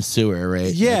 alligator in the sewer,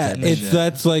 right? Yeah, Like that.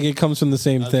 that's like it comes from the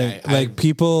same thing. I- Like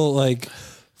people like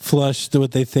flush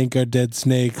what they think are dead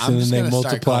snakes I'm and then just they gonna start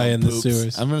multiply calling in the poops.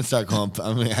 sewers. I'm gonna start calling.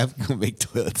 I'm gonna make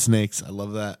toilet snakes. I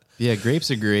love that. Yeah, grapes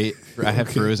are great. I had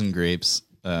frozen grapes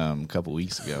a couple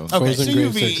weeks ago. Okay, Frozen so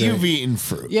grapes are great. you've eaten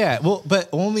fruit. Yeah, well, but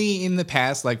only in the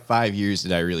past like 5 years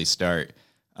did I really start.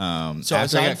 So after I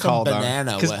aside got from called on-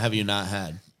 banana, 'cause, what have you not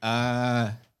had?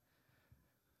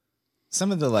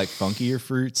 some of the like funkier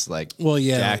fruits, like Well,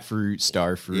 yeah. jackfruit,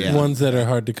 starfruit. Yeah. Ones that are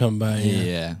hard to come by.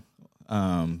 Yeah.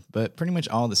 But pretty much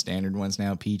all the standard ones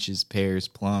now: peaches, pears,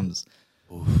 plums.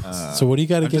 So what do you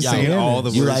got I'm against just saying bananas? all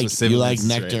the You words like with you like sibilants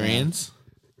right now. nectarines?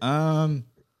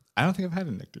 I don't think I've had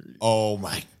a nectarine. Oh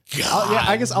my god! Yeah,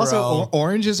 I guess also bro.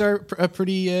 oranges are a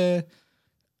pretty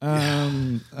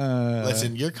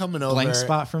Listen, you're coming over. blank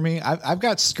spot for me. I've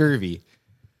got scurvy.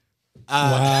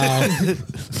 Wow.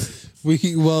 we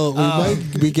might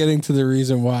be getting to the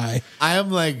reason why. I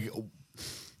am like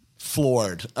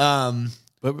floored.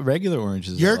 But regular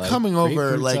oranges. You're I like. coming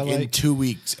over Grapefruits like I in 2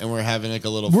 weeks, and we're having like a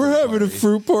little. We're fruit having a party.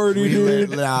 fruit party,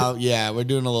 dude. Yeah, we're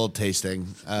doing a little tasting.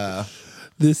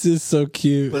 This is so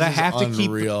cute. But I have to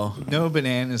unreal. keep no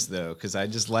bananas though, because I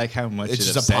just like how much It's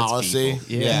it just a upsets policy. people.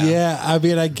 Yeah. Yeah, I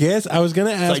mean, I guess I was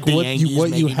gonna ask like the what Yankees you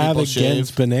making have people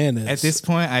against shave. bananas. At this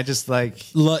point, I just like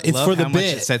It's love for the how much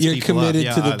bit. it sets You're people up.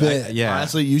 committed to the bit. Yeah,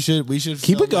 Honestly, we should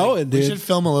Keep film, it going, like, dude. We should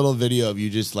film a little video of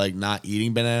you just like not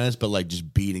eating bananas, but like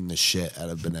just beating the shit out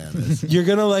of bananas. You're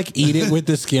gonna like eat it with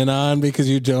the skin on because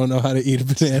you don't know how to eat a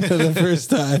banana the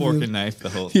first time. fork and knife the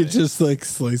whole You're thing. just like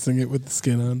slicing it with the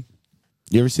skin on.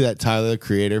 You ever see that Tyler the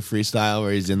Creator freestyle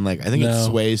where he's in like I think it's No.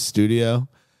 Sway's studio?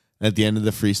 And at the end of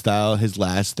the freestyle, his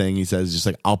last thing he says is just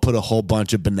like, "I'll put a whole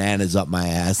bunch of bananas up my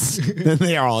ass," and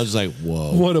they are all just like,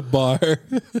 "Whoa!" What a bar.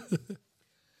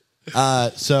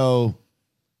 So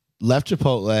left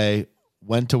Chipotle,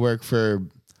 went to work for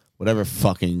whatever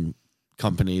fucking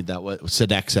company that was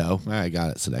Sodexo. I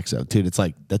got it, Sodexo. Dude, it's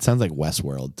like that sounds like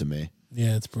Westworld to me.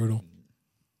 Yeah, it's brutal.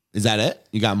 Is that it?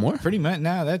 You got more? Pretty much.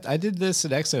 No, that I did the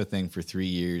Sodexo thing for 3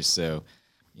 years. So,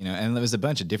 and there was a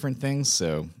bunch of different things.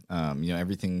 So,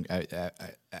 everything.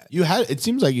 You had. It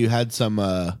seems like you had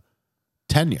some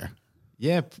tenure.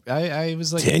 Yeah, I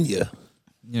was like Tenure.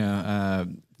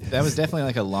 That was definitely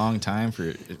like a long time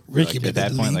for Ricky, at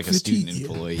that point, like a student tenure.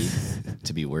 employee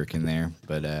to be working there.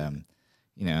 But I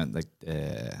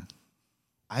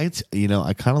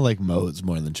kind of like Moe's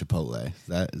more than Chipotle.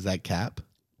 Is that cap?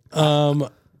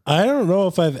 I don't know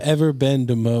if I've ever been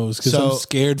to Moe's because I'm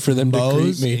scared for them to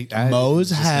greet me. Moe's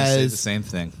just gonna say has the same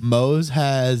thing. Moe's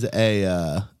has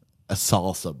a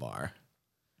salsa bar.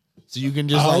 So you can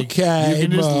just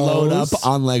load up Moe's.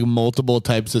 on like multiple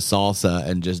types of salsa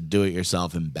and just do it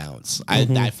yourself and bounce.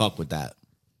 I fuck with that.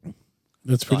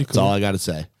 That's pretty That's all cool. I got to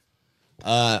say.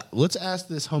 Let's ask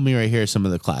this homie right here some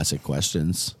of the classic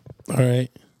questions. All right.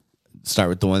 Start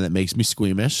with the one that makes me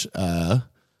squeamish. Have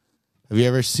you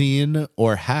ever seen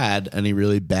or had any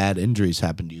really bad injuries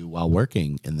happen to you while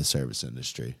working in the service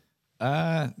industry?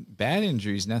 Bad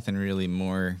injuries, nothing really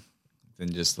more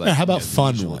than just like how about the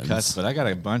fun usual ones? cuts, but I got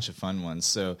a bunch of fun ones.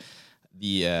 So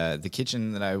the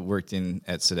kitchen that I worked in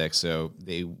at Sodexo,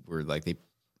 they were like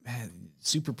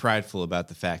super prideful about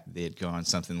the fact that they had gone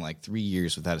something like 3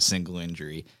 years without a single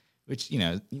injury, which is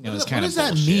kind of does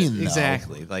that bullshit. mean, though?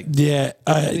 Exactly. Like Yeah,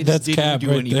 they that's just cap didn't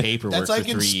do right any there. paperwork That's like for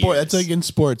in 3 sport. years. That's like in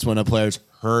sports when a player's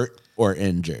hurt or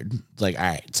injured. It's like, all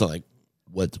right, so like,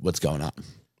 what's going on?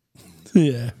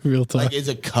 Yeah, real talk. Like, is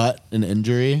a cut an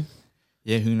injury?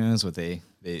 Yeah, who knows what they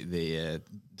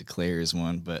declare as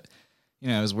one, but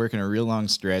I was working a real long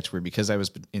stretch where because I was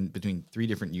in between 3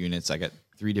 different units, I got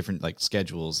 3 different like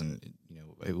schedules, and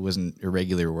it wasn't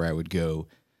irregular where I would go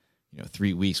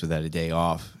 3 weeks without a day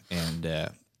off, and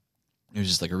it was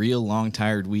just like a real long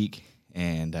tired week,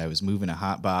 and I was moving a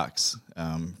hot box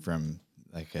from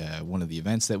like one of the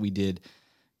events that we did,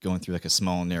 going through like a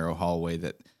small narrow hallway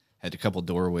that had a couple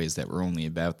doorways that were only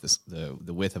about the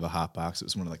width of a hot box. It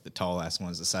was one of like the tall ass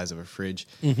ones, the size of a fridge.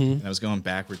 And I was going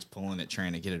backwards, pulling it,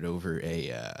 trying to get it over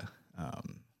a.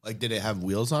 Like, did it have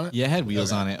wheels on it? Yeah, it had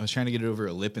wheels on it. I was trying to get it over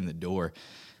a lip in the door.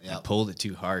 Yeah. I pulled it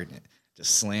too hard, and it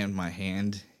just slammed my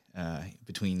hand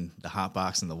between the hot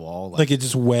box and the wall. Like it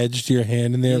just wedged your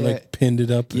hand in there, Yeah. like pinned it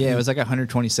up. Yeah, it was like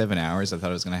 127 hours. I thought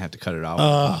I was going to have to cut it off with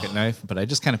a pocket knife, but I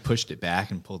just kind of pushed it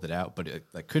back and pulled it out, but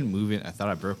I couldn't move it. I thought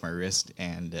I broke my wrist,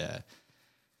 and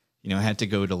I had to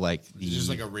go to like the Just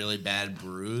like a really bad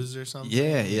bruise or something?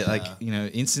 yeah, like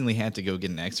instantly had to go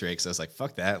get an X-ray because I was like,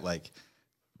 fuck that, like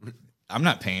I'm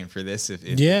not paying for this.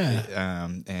 And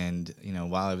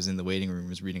while I was in the waiting room, I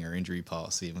was reading our injury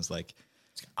policy and was like,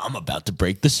 I'm about to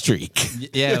break the streak.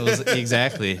 yeah, it was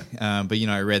exactly. But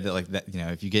I read that like that,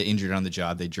 if you get injured on the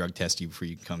job, they drug test you before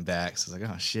you can come back. So I was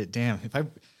like, oh shit, damn! If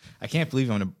I can't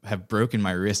believe I'm gonna have broken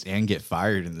my wrist and get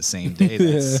fired in the same day.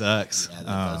 That sucks. Yeah, that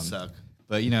does suck.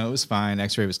 But it was fine.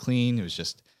 X-ray was clean. It was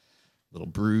just a little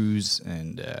bruise,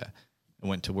 and I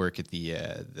went to work at the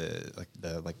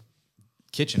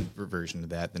kitchen version of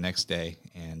that the next day.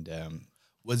 And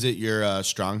Was it your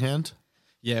strong hand?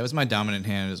 yeah, it was my dominant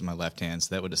hand. It was my left hand,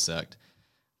 so that would have sucked.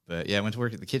 But yeah, I went to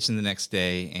work at the kitchen the next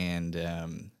day,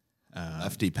 and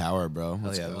Lefty power, bro. hell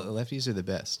Let's yeah, go. lefties are the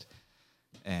best.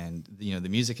 And the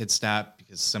music had stopped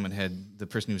because the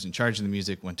person who was in charge of the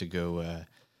music went to go.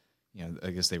 I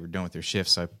guess they were done with their shift,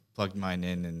 so I plugged mine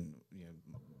in, and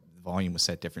the volume was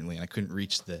set differently, and I couldn't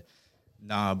reach the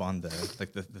knob on the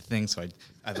thing, so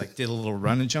I like did a little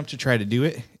run and jump to try to do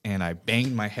it, and I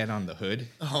banged my head on the hood.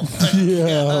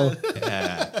 Yeah.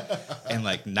 And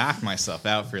like knocked myself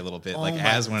out for a little bit,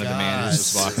 as one of the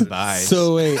managers was walking by.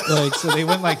 So wait, like So they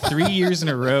went like 3 years in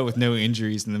a row with no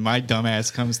injuries, and then my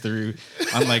dumbass comes through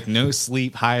on like no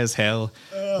sleep, high as hell,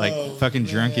 like fucking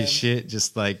drunk as shit,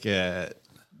 just like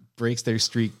breaks their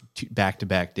streak back to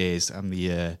back days. I'm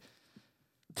the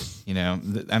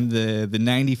I'm the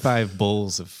 95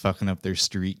 Bulls of fucking up their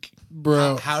streak.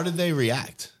 bro. How did they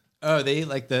react? Oh, they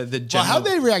like the Well, general. how'd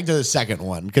they react to the second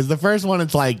one? Because the first one,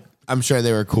 it's like, I'm sure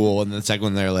they were cool. And the second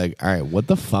one, they're like, all right, what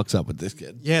the fuck's up with this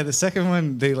kid? Yeah, the second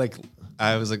one, they like.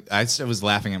 I was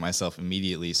laughing at myself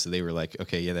immediately, so they were like,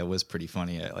 "Okay, yeah, that was pretty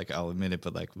funny. I'll admit it,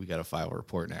 but like, we got to file a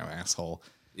report now, asshole."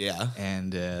 Yeah.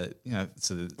 And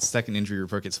so the second injury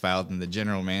report gets filed, and the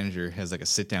general manager has like a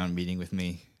sit down meeting with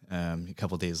me a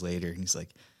couple days later, and he's like,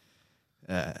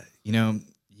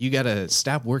 you gotta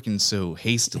stop working so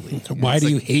hastily. And Why it's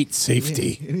do you like, hate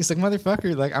safety? And he's like,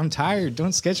 motherfucker, like, I'm tired.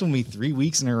 Don't schedule me 3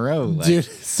 weeks in a row. Like, Dude,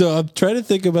 so I'm trying to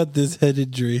think about this head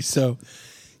injury. So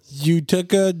you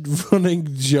took a running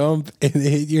jump and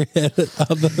hit your head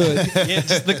on the hood. yeah,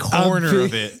 just the corner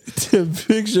of it.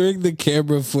 Picturing the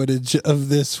camera footage of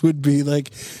this would be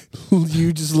like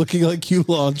you just looking like you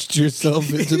launched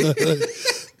yourself into the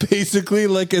hood. Basically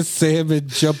like a salmon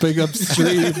jumping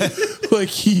upstream.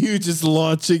 Like you just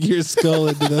launching your skull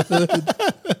into the hood.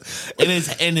 In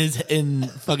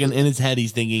his head,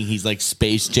 he's thinking he's like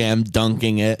Space Jam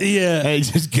dunking it. Yeah. And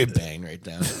he just get bang right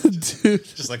down. Dude.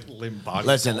 Just like limp body.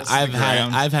 Listen, I've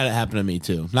had it happen to me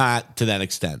too. Not to that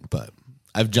extent, but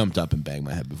I've jumped up and banged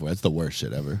my head before. That's the worst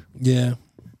shit ever. Yeah.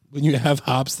 When you have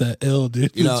hops that ill,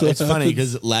 dude. You know, that's what it's funny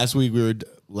happens. because last week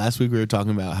we were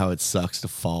talking about how it sucks to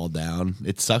fall down.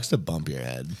 It sucks to bump your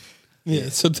head. Yeah,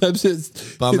 sometimes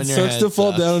it Bumping your sucks head to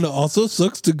fall sucks. down and it also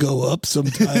sucks to go up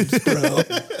sometimes, bro.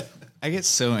 I get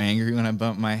so angry when I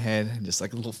bump my head, just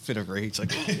like a little fit of rage,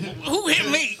 like, who hit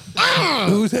me?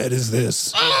 Whose head is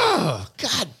this? Oh,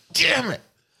 God damn it.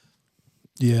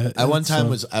 Yeah. I one it's,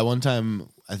 time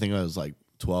I think I was like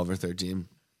 12 or 13.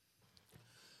 I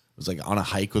was like on a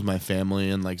hike with my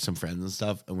family and like some friends and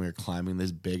stuff, and we were climbing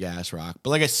this big ass rock, but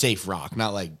like a safe rock,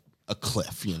 not like a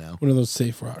cliff, you know. one of those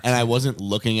safe rocks. And I wasn't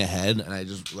looking ahead, and I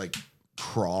just like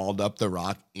crawled up the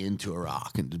rock into a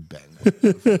rock and just banged the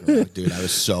motherfucking rock. Dude, I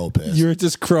was so pissed. You were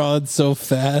just crawling so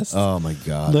fast. Oh my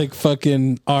God. Like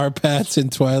fucking R-Pats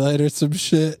in Twilight or some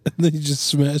shit. And then you just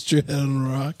smashed your head on a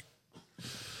rock.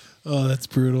 Oh, that's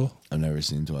brutal. I've never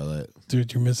seen Twilight.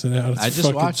 Dude, you're missing out. It's I just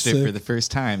fucking watched it sick. for the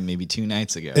first time maybe 2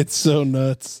 nights ago. It's so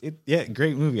nuts. Yeah,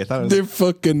 great movie. I thought it was They're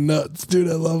fucking nuts, dude.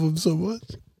 I love them so much.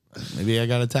 Maybe I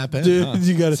gotta tap in. Dude, huh?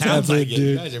 you gotta Sounds tap like in, it. dude.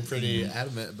 You guys are pretty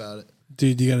adamant about it.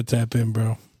 Dude, you gotta tap in,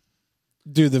 bro.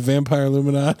 Dude, the Vampire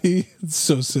Illuminati, it's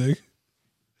so sick.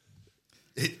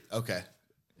 Okay.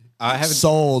 I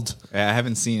Sold.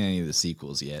 haven't seen any of the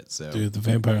sequels yet, so Dude, the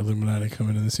Vampire Illuminati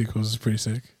coming in the sequels is pretty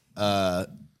sick. What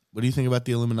do you think about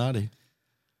the Illuminati?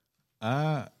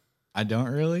 I don't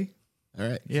really. All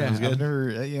right. Yeah, Sounds good.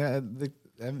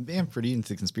 I've never. I'm pretty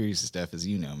into conspiracy stuff, as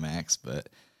you know, Max, but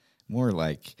more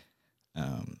like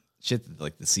shit that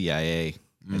like the CIA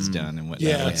has done and whatnot.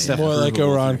 Yeah, like stuff more like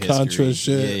provable Iran through Contra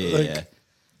history. shit, Yeah. like-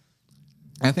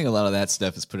 I think a lot of that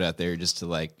stuff is put out there just to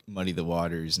like muddy the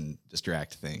waters and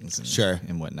distract things, and, Sure.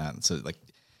 and whatnot. And so like,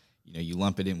 you know, you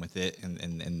lump it in with it,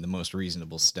 and the most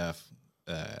reasonable stuff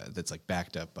that's like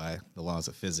backed up by the laws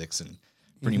of physics and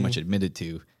pretty much admitted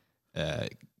to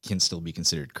can still be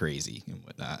considered crazy and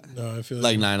whatnot. No, I feel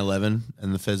Like 9/11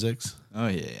 and the physics. Oh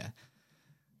yeah.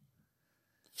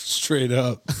 straight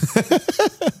up.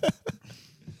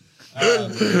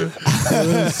 I'm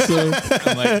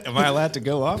like, am I allowed to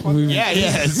go off on that?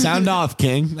 Yeah. Sound off,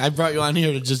 King. I brought you on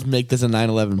here to just make this a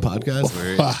 9/11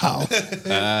 podcast.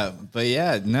 Wow. But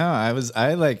yeah, no, I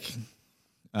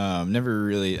never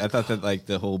really, I thought that like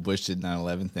the whole Bush did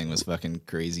 9/11 thing was fucking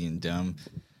crazy and dumb.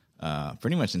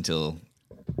 Pretty much until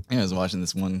I was watching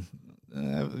this one,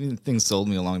 things sold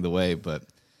me along the way, but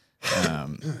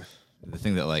the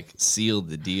thing that like sealed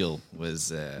the deal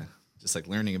was just like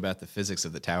learning about the physics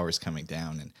of the towers coming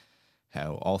down and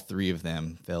how all 3 of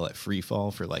them fell at free fall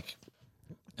for like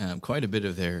quite a bit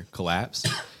of their collapse.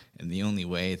 And the only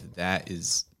way that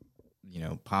is,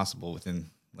 possible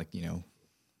within like,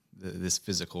 this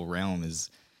physical realm is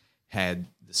had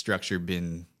the structure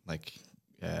been like,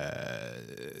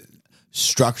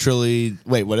 Structurally,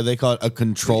 wait, what do they call it? A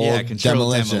controlled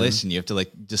demolition. You have to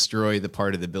like destroy the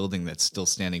part of the building that's still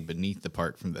standing beneath the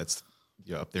part from that's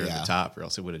up there at the top, or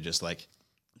else it would have just like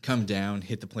come down,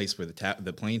 hit the place where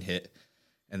the plane hit,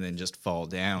 and then just fall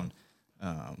down.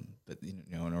 But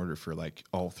in order for like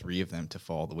all 3 of them to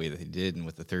fall the way that they did, and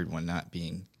with the third one not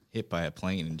being hit by a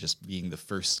plane and just being the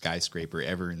first skyscraper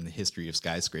ever in the history of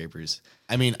skyscrapers.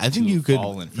 I mean, I think you could.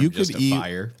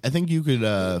 Fire. I think you could.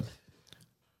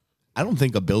 I don't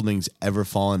think a building's ever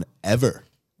fallen ever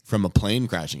from a plane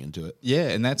crashing into it. Yeah,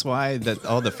 and that's why that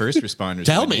all the first responders.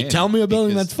 Tell me a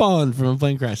building that's fallen from a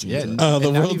plane crashing. Yeah, into it. The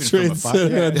and not World even from a Trade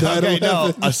fire. Center. Okay,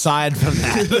 no. Aside from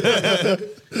that,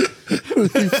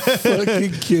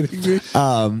 Fucking kidding me.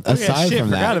 aside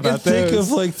from that, about Think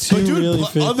those. of like 2 But dude,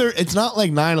 really it's not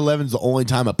like 9/11 is the only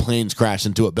time a plane's crashed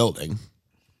into a building.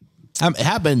 It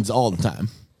happens all the time.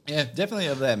 Yeah, definitely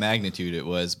of that magnitude it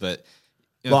was, but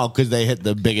Well, because they hit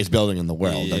the biggest building in the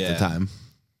world at the time.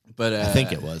 But I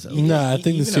think it was. Nah, I think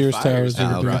the even Sears a fire Towers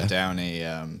has are brought down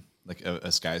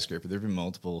a skyscraper. There have been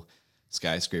multiple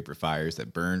skyscraper fires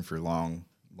that burn for long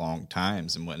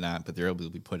times and whatnot, but they're able to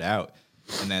be put out.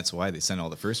 And that's why they sent all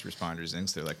the first responders in.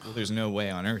 So they're like, well, there's no way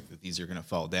on earth that these are going to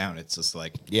fall down. It's just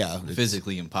like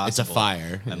physically impossible. It's a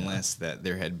fire. Unless that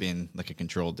there had been like a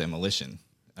controlled demolition.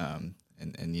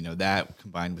 And you know, that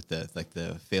combined with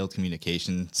the failed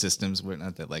communication systems,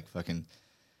 whatnot, that like fucking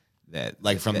that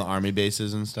Like from the army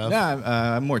bases and stuff? No,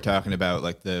 I'm more talking about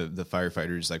like the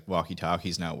firefighters, like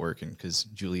walkie-talkies not working because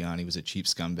Giuliani was a cheap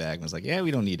scumbag and was like, yeah,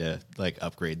 we don't need to like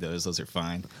upgrade those. Those are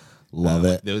fine. Love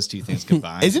it. Those two things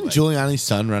combined. Isn't like, Giuliani's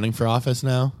son running for office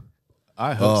now?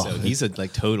 I hope so. He's a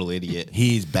like total idiot.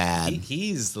 He's bad.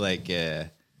 He's like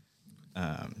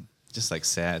just like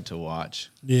sad to watch.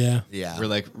 Yeah. Yeah. Where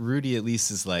like Rudy at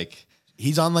least is like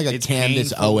He's on like a It's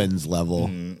Candace painful. Owens level.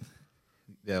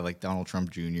 yeah, like Donald Trump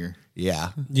Jr.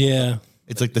 Yeah. Yeah.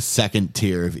 It's like the second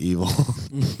tier of evil.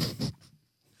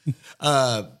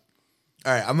 All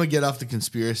right, I'm gonna get off the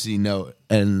conspiracy note,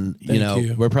 and Thank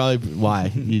you. we're probably why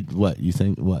what you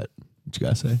think what you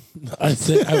gotta say? I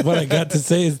say what I got to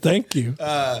say is thank you.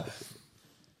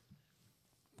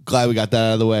 Glad we got that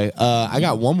out of the way. I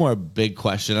got one more big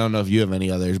question. I don't know if you have any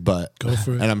others, but Go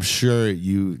for it. And I'm sure I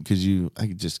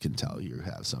just can tell you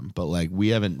have some, but like we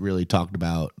haven't really talked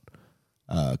about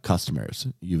customers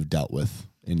you've dealt with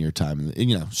in your time in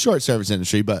the short service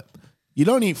industry, but you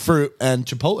don't eat fruit, and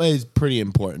Chipotle is pretty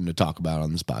important to talk about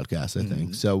on this podcast, I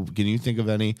think. So can you think of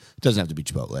any? It doesn't have to be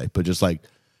Chipotle, but just like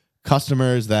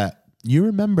customers that you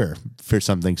remember for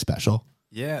something special.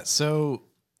 Yeah, so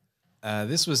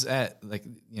this was at like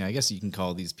I guess you can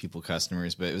call these people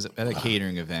customers, but it was at a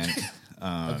catering event.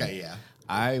 Okay, yeah.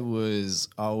 I was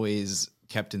always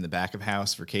kept in the back of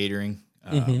house for catering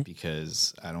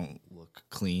because I don't look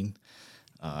clean.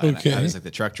 And Okay. I was like the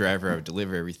truck driver. I would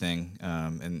deliver everything,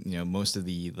 and most of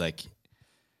the like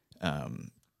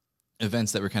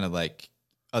events that were kind of like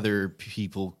other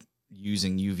people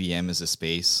using UVM as a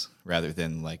space rather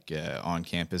than like on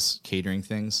campus catering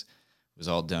things was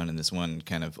all done in this one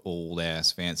kind of old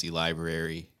ass fancy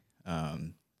library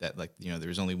that like there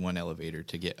was only one elevator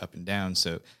to get up and down,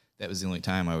 so that was the only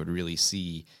time I would really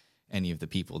see any of the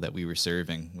people that we were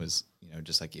serving was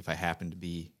just like if I happened to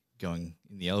be going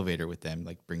in the elevator with them,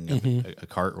 like bringing up a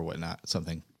cart or whatnot,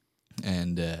 something.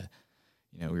 And,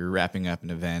 we were wrapping up an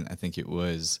event. I think it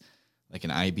was like an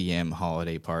IBM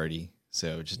holiday party.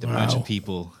 So just a bunch of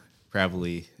people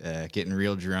probably getting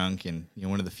real drunk. And,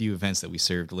 one of the few events that we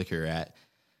served liquor at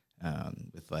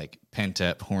with like pent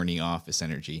up, horny office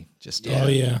energy, just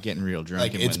getting real drunk.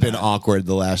 Like and it's been whatnot. awkward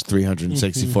the last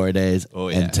 364 days, Oh,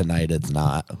 yeah. and tonight it's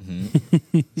not.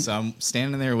 So I'm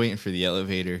standing there waiting for the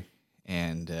elevator,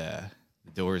 and the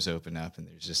doors open up, and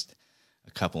there's just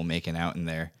a couple making out in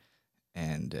there,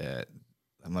 and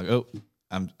I'm like, "Oh,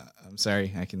 I'm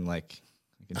sorry, I can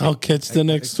I'll catch the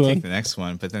next one." Take the next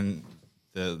one, but then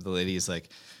the lady is like,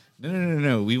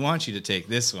 "No, we want you to take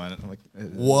this one." I'm like,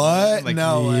 What? Like,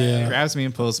 No way. grabs me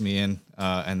and pulls me in,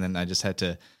 and then I just had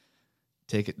to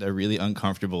take a really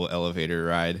uncomfortable elevator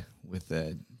ride with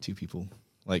two people,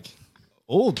 like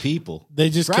old people. They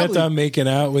just kept Probably- on making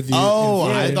out with you. Oh,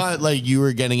 Yeah. I thought like you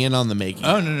were getting in on the making.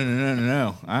 Oh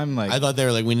no! I'm like, I thought they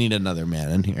were like, we need another man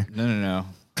in here. no.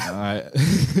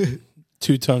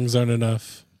 Two tongues aren't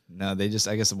enough. No, they just,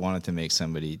 I guess, wanted to make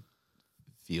somebody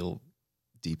feel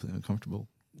deeply uncomfortable.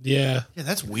 Yeah. Yeah,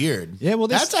 that's weird. Yeah, well,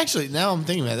 that's actually, now I'm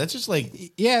thinking about it, that's just like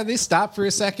Yeah, they stopped for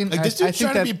a second. this dude's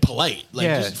trying to be polite. Like,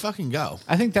 Yeah. just fucking go.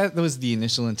 I think that was the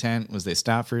initial intent. Was they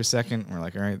stopped for a second? And we're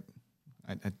like, all right.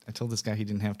 I told this guy he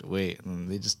didn't have to wait, and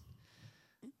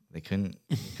they couldn't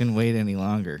wait any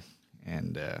longer,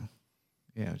 and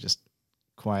just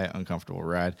quiet, uncomfortable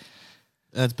ride.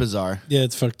 That's bizarre. Yeah,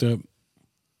 it's fucked up.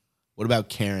 What about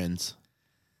Karens?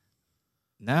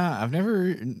 Nah, I've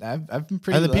been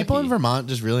pretty. Are the people lucky. in Vermont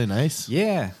just really nice?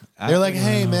 Yeah, They're like,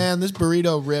 hey, man, this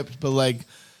burrito ripped, but like,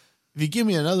 if you give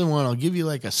me another one, I'll give you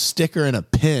like a sticker and a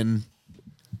pin.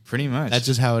 pretty much. That's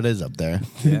just how it is up there.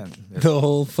 yeah. The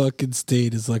whole fucking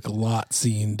state is like a lot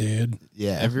scene, dude.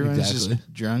 Yeah, Everyone's exactly.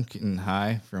 just drunk and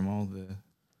high from all the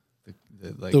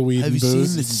like. The weed Have and you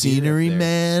booze. seen the can do scenery, up there.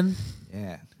 man?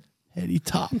 Yeah, Heady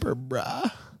topper,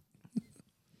 bruh.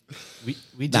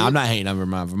 we do. No, I'm not hating on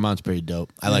Vermont. Vermont's pretty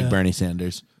dope. I like Yeah. Bernie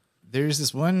Sanders. There's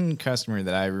this one customer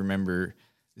that I remember.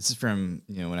 This is from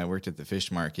when I worked at the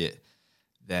fish market.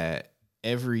 That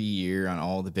every year on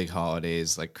all the big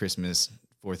holidays like Christmas,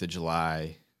 4th of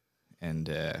July, and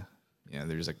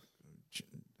there's like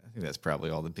I think that's probably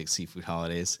all the big seafood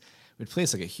holidays. We'd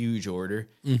place like a huge order.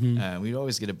 We'd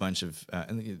always get a bunch of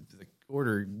like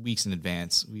order weeks in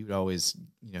advance. We would always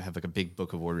have like a big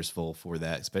book of orders full for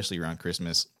that, especially around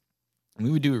Christmas. And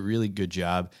we would do a really good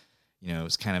job. It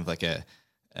was kind of like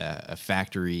a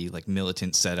factory, like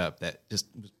militant setup that just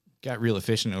was got real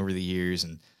efficient over the years,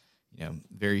 and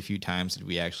very few times did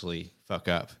we actually fuck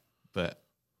up. But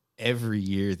every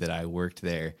year that I worked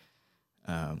there,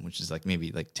 which is like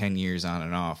maybe like 10 years on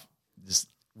and off,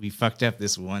 we fucked up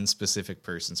this one specific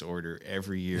person's order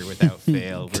every year without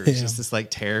fail. Where it's just this like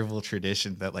terrible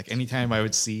tradition that like anytime I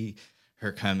would see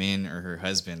her come in or her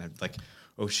husband, I'd like,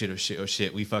 oh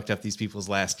shit, we fucked up these people's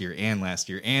last year and last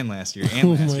year and last year and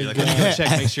last year. Like, let me go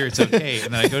check, make sure it's okay.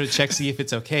 And then I go to check, see if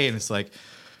it's okay. And it's like,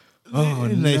 oh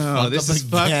no, this is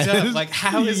fucked up. Like,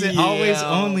 how is it always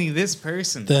only this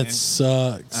person? That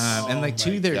sucks. And like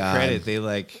to their credit, they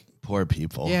like, poor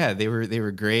people. yeah, they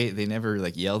were great. They never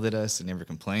like yelled at us. They never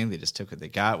complained. They just took what they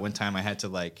got. One time I had to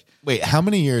like, wait, how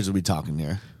many years are we talking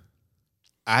here?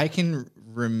 I can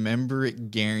remember it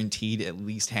guaranteed at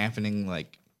least happening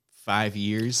like 5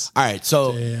 years. All right,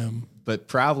 so Damn. But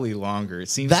probably longer. It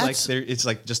seems like it's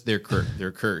like just their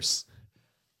curse.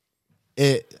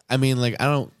 I mean, like, I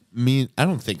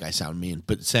don't think I sound mean,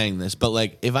 but saying this, but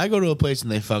like, if I go to a place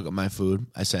and they fuck up my food,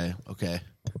 I say, okay,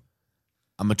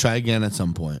 I'm gonna try again at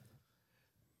some point.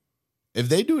 If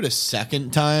they do it a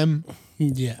second time,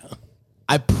 Yeah.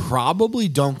 I probably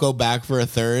don't go back for a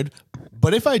third.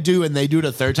 But if I do and they do it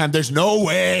a third time, there's no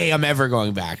way I'm ever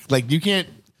going back. Like, you can't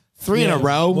 3 in a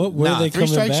row. What were they 3 coming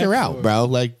strikes back you're out, for? bro.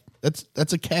 Like, that's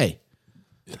a K.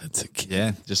 That's a kid.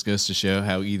 Yeah, just goes to show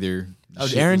how either. Oh,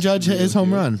 did Aaron Judge hit his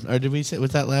home run, or did we say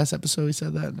was that last episode we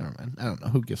said that? Never mind. I don't know.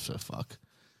 Who gives a fuck?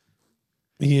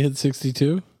 He hit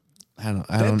 62.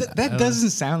 That doesn't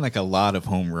sound like a lot of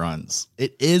home runs.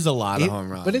 It is a lot of home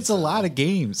runs, but it's a lot of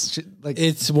games. Like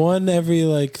It's one every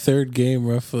like third game,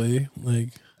 roughly. Like,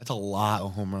 that's a lot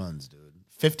of home runs, dude.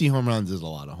 50 home runs is a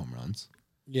lot of home runs.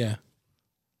 yeah.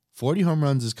 40 home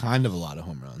runs is kind of a lot of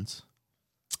home runs.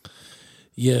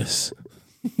 Yes.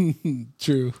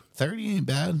 True. 30 ain't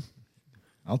bad.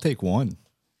 I'll take one.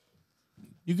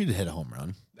 You could hit a home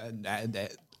run.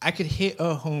 I could hit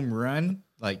a home run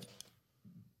like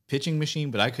pitching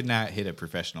machine, but I could not hit a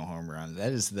professional home run.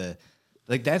 That is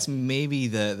that's maybe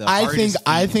the I hardest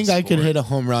think I could sport. hit a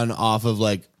home run off of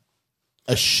like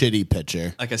a shitty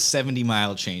pitcher. Like a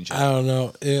 70-mile change. I don't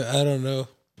know. I don't know.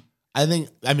 I don't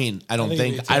it'd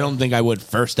be think I would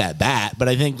first at bat, but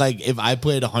I think like if I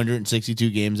played 162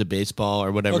 games of baseball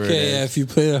or whatever it Okay, is, yeah, if you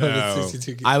played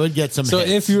 162 games. I would get some So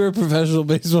hits. if you were a professional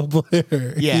baseball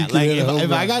player, yeah, you could like hit a home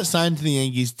if I run. got signed to the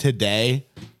Yankees today,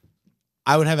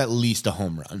 I would have at least a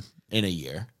home run in a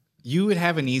year. You would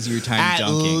have an easier time At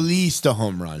dunking. least a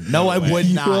home run. No, I would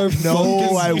You not. are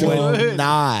No, I fucking would good.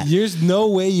 not. There's no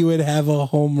way you would have a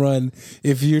home run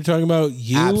if you're talking about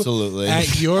you Absolutely.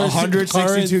 at your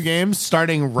 162 current- games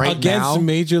starting right against now.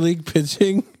 major league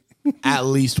pitching. At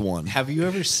least one. Have you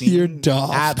ever seen You're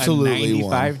daft. Absolutely a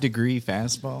one. 95-degree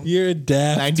fastball? You're a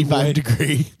daft. 95 way-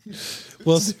 degree.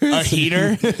 Well, A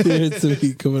heater? There's some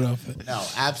heat coming off it. No,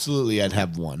 absolutely. I'd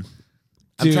have one.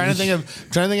 Dude. I'm trying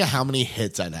to think of how many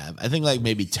hits I'd have. I think like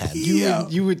maybe 10.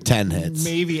 You would 10 hits.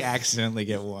 maybe accidentally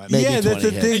get one. Maybe Yeah, that's 20 the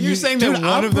hits. thing. And you're saying that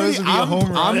one of those would be a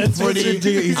home run? I'm That's what pretty, you're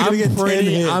doing. He's gonna get 10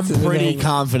 hits I'm and then pretty over.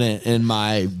 confident in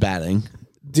my batting.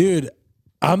 Dude,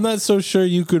 I'm not so sure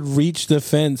you could reach the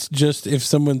fence just if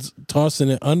someone's tossing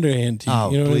it underhand to you.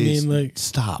 Oh, you know please. what I mean? Like,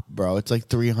 Stop, bro. It's like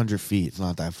 300 feet. It's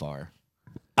not that far.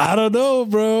 I don't know,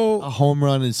 bro. A home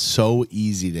run is so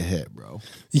easy to hit, bro.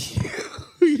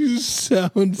 You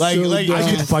sound Like, so like dumb.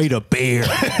 I could fight a bear.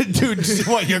 Dude, just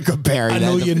what you're comparing. I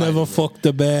know that to you fighting. never fucked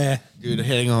a bear. Dude,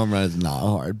 hitting a home run is not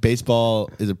hard. Baseball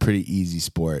is a pretty easy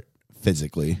sport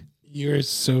physically. You're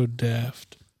so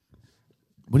daft.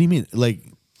 What do you mean? Like,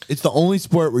 it's the only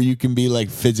sport where you can be like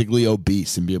physically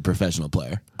obese and be a professional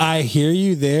player. I hear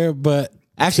you there, but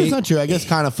Actually, it's not true. I guess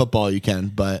kind of football you can,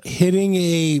 but hitting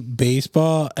a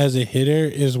baseball as a hitter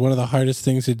is one of the hardest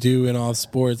things to do in all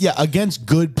sports. yeah, against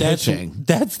good That's, pitching.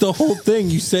 that's the whole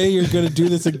thing. You say you're going to do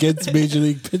this against Major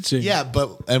League pitching. Yeah,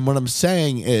 and what I'm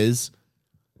saying is,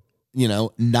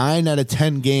 9 out of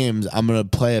 10 games, I'm going to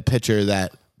play a pitcher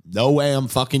that no way I'm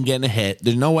fucking getting a hit.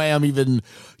 There's no way I'm even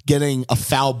getting a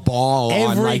foul ball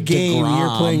on Every like game DeGrom.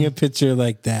 you're playing a pitcher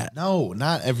like that. No,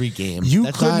 not every game. You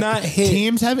could not hit-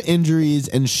 Teams have injuries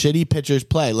and shitty pitchers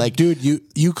play. Like, Dude,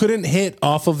 you couldn't hit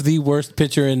off of the worst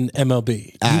pitcher in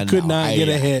MLB. You could not get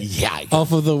a hit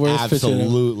off of the worst pitcher.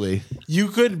 absolutely. You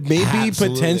could maybe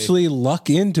Absolutely. potentially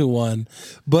luck into one,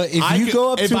 but if you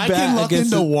go up to if I can bat luck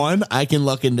against into one, I can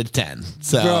luck into 10.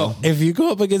 So, bro, if you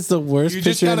go up against the worst you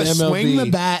just pitcher in gotta MLB, swing the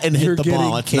bat and hit you're the ball.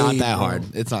 getting It's not caved, that bro. hard.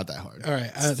 It's not that hard. All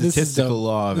right, this is Statistical dumb.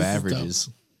 law of This is dumb. averages.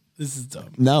 This is dumb.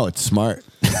 No, it's smart.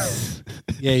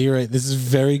 Yeah, you're right. This is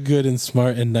very good and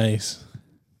smart and nice.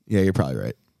 Yeah, you're probably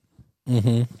right.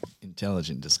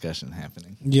 Intelligent discussion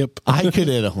happening. Yep. I could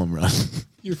hit a home run,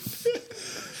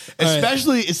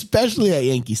 especially at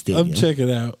Yankee Stadium. I'm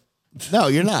checking out. No,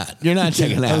 you're not. You're not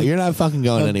checking out. You're not fucking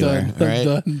going anywhere. done. All right,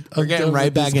 I'm we're getting done right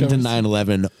with back this into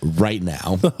conversation. 9/11 right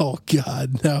now. Oh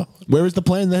God, no. Where was the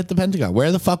plane that hit the Pentagon?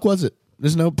 Where the fuck was it?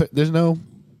 There's no.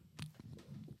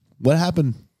 What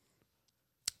happened?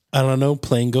 I don't know.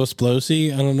 Plane go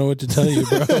Splosi. I don't know what to tell you,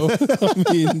 bro.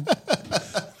 I mean,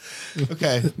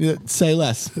 Okay, say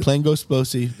less. Plane goes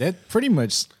Splosi. That pretty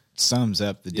much sums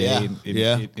up the day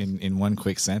Yeah. in one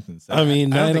quick sentence. I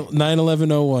mean, I don't think-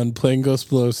 9/11/01. Plane go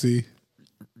Splosi.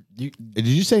 Did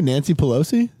you say Nancy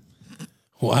Pelosi?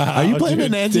 Wow. Are you blaming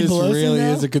dude, Nancy this Pelosi really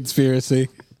now? is a conspiracy.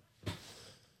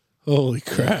 Holy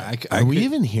crap. Are we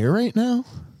even here right now?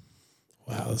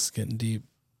 Wow, this is getting deep.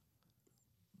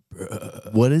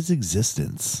 What is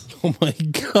existence? Oh my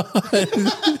God.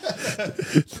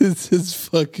 This is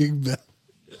fucking bad.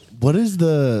 What is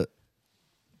the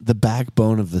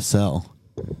backbone of the cell?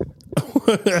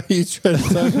 Are you trying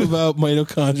to talk about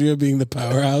mitochondria being the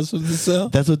powerhouse of the cell?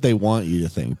 That's what they want you to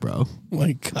think, bro. Oh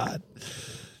my God.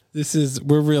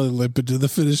 We're really limping to the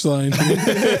finish line here.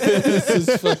 This is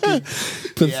fucking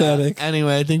pathetic. Yeah.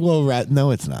 Anyway, I think we'll wrap.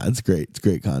 No, it's not. It's great. It's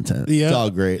great content. Yeah. It's all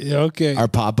great. Yeah, okay. Our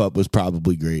pop up was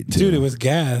probably great too. Dude, it was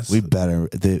gas. We better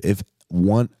if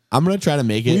one. I'm gonna try to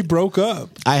make it. We broke up.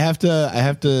 I have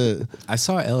to. I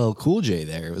saw LL Cool J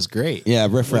there. It was great. Yeah,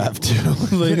 riff raff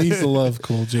too. Ladies love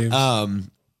Cool James. I'm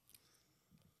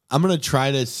gonna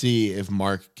try to see if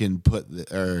Mark can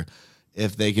or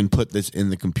if they can put this in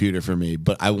the computer for me.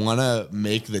 But I want to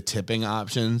make the tipping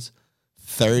options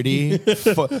 30,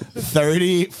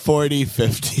 30, 40,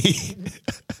 50.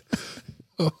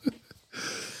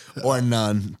 Or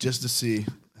none, just to see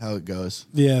how it goes.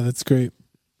 Yeah, that's great.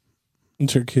 I'm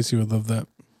sure Casey would love that.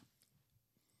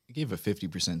 I gave a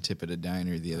 50% tip at a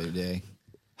diner the other day.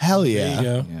 Hell There yeah. you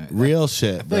go. Yeah, Real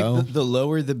shit, bro. Like the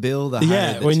lower the bill, the higher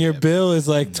Yeah, the when your tip. bill is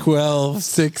like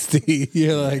 $12.60,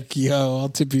 you're like, yo, I'll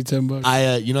tip you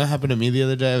 $10. You know what happened to me the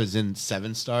other day? I was in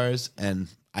 7 stars, and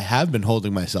I have been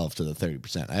holding myself to the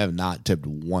 30%. I have not tipped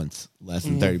once less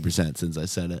than 30% since I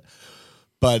said it.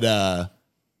 But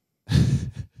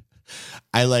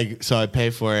I pay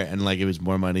for it, and it was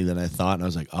more money than I thought, and I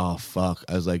was like, oh fuck.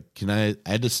 I was like, I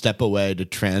had to step away to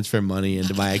transfer money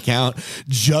into my account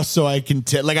just so I can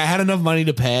tip. I had enough money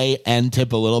to pay and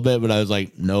tip a little bit, but I was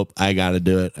like, nope, I gotta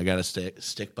do it. I gotta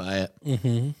stick by it.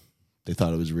 Mm-hmm. They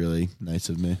thought it was really nice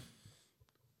of me.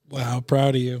 Wow,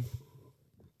 proud of you.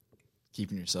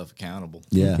 Keeping yourself accountable.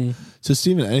 Yeah. So,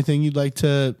 Stephen, anything you'd like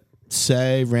to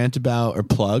say, rant about, or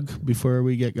plug before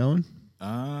we get going?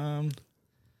 Let's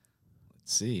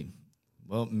see.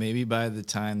 Well, maybe by the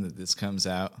time that this comes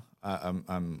out,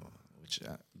 which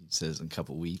says in a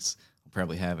couple weeks, I'll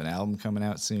probably have an album coming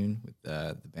out soon with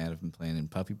the band I've been playing in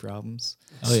Puppy Problems.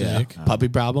 Oh, yeah. Puppy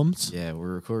Problems? Yeah,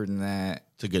 we're recording that.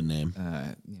 It's a good name.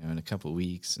 In a couple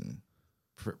weeks, and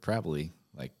probably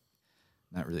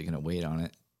not really going to wait on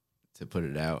it to put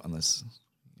it out unless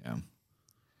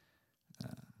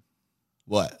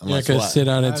What? You're not going to sit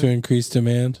on it to increase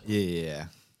demand? Yeah.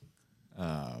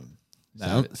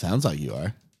 Sounds like you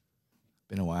are.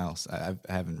 Been a while. So I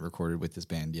haven't recorded with this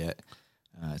band yet.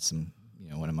 It's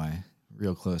one of my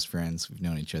real close friends. We've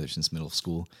known each other since middle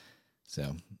school,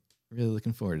 so really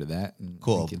looking forward to that. And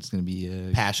Cool. I think it's going to be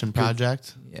a Passion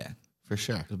project? Yeah, For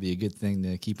sure. it'll be a good thing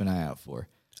to keep an eye out for.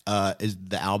 Is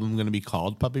the album going to be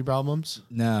called Puppy Problems?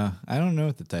 No, I don't know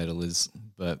what the title is,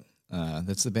 but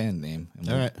that's the band name. And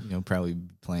All we'll, right. Probably be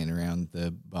playing around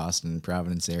the Boston,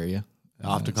 Providence area.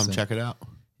 I'll have to come check it out.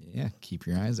 Yeah, keep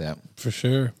your eyes out. For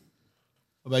sure.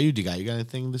 What about you, D-Guy? You got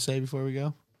anything to say before we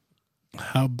go?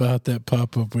 How about that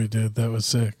pop-up we did? That was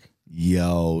sick.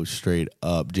 Yo, straight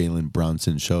up, Jalen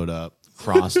Brunson showed up.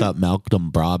 Crossed up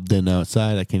Malcolm Brogdon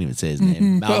outside. I can't even say his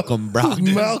name. Malcolm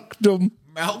Brogdon.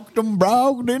 Malcolm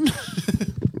Brogdon.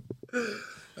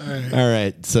 All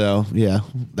right. So, yeah,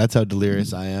 that's how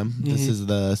delirious I am. This is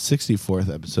the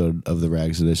 64th episode of the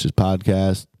Rags to Dishes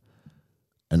podcast,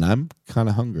 and I'm kind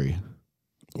of hungry.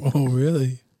 Oh,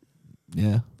 really?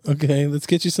 Yeah. Okay, let's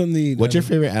get you something to eat. What's your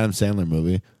favorite Adam Sandler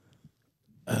movie?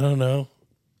 I don't know.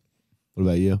 What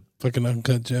about you? Fucking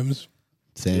Uncut Gems.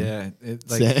 Same. Yeah,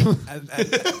 Same.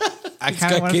 I kind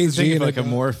got of wanted to KG think in of it, a though.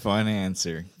 more fun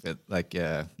answer, but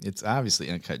it's obviously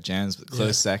Uncut Gems, but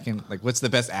close second. What's the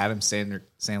best Adam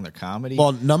Sandler comedy?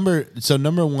 Well, number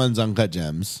one's Uncut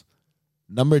Gems.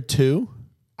 Number 2,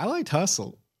 I liked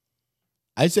Hustle.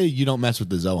 I say you don't mess with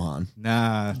the Zohan.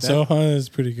 Nah, Sohan is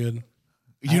pretty good.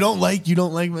 You don't like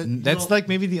that's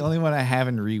maybe the only one I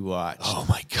haven't rewatched. Oh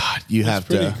my God, you have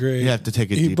Pretty to great. you have to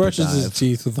take a He deeper brushes dive. his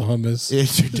teeth with the hummus.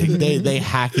 They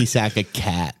hacky sack a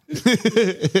cat.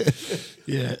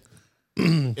 Yeah.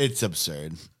 It's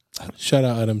absurd. Shout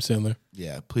out Adam Sandler.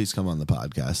 Yeah, please come on the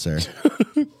podcast, sir.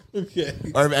 Okay.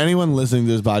 Or if anyone listening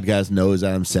to this podcast knows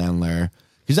Adam Sandler,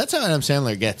 because that's how Adam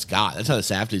Sandler gets got. That's how the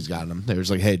Safdies got him. They were just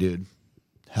like, "Hey, dude,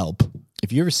 help."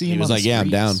 If you ever see He him, was on like, the "Yeah, I'm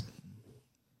down." streets,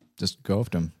 Just go up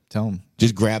to him. Tell him.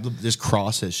 Just grab them, just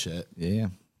cross his shit. Yeah.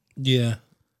 Yeah.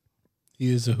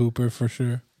 He is a hooper for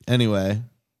sure. Anyway,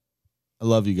 I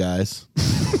love you guys.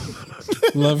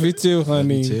 Love you too,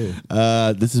 honey. Me too.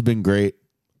 This has been great.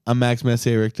 I'm Max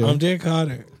Messier Richter, I'm Dan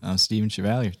Cotter. I'm Stephen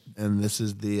Chevalier. and this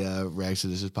is the Rags to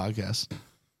Dishes podcast.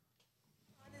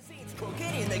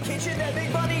 Cooking in the kitchen, that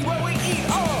big money where we eat.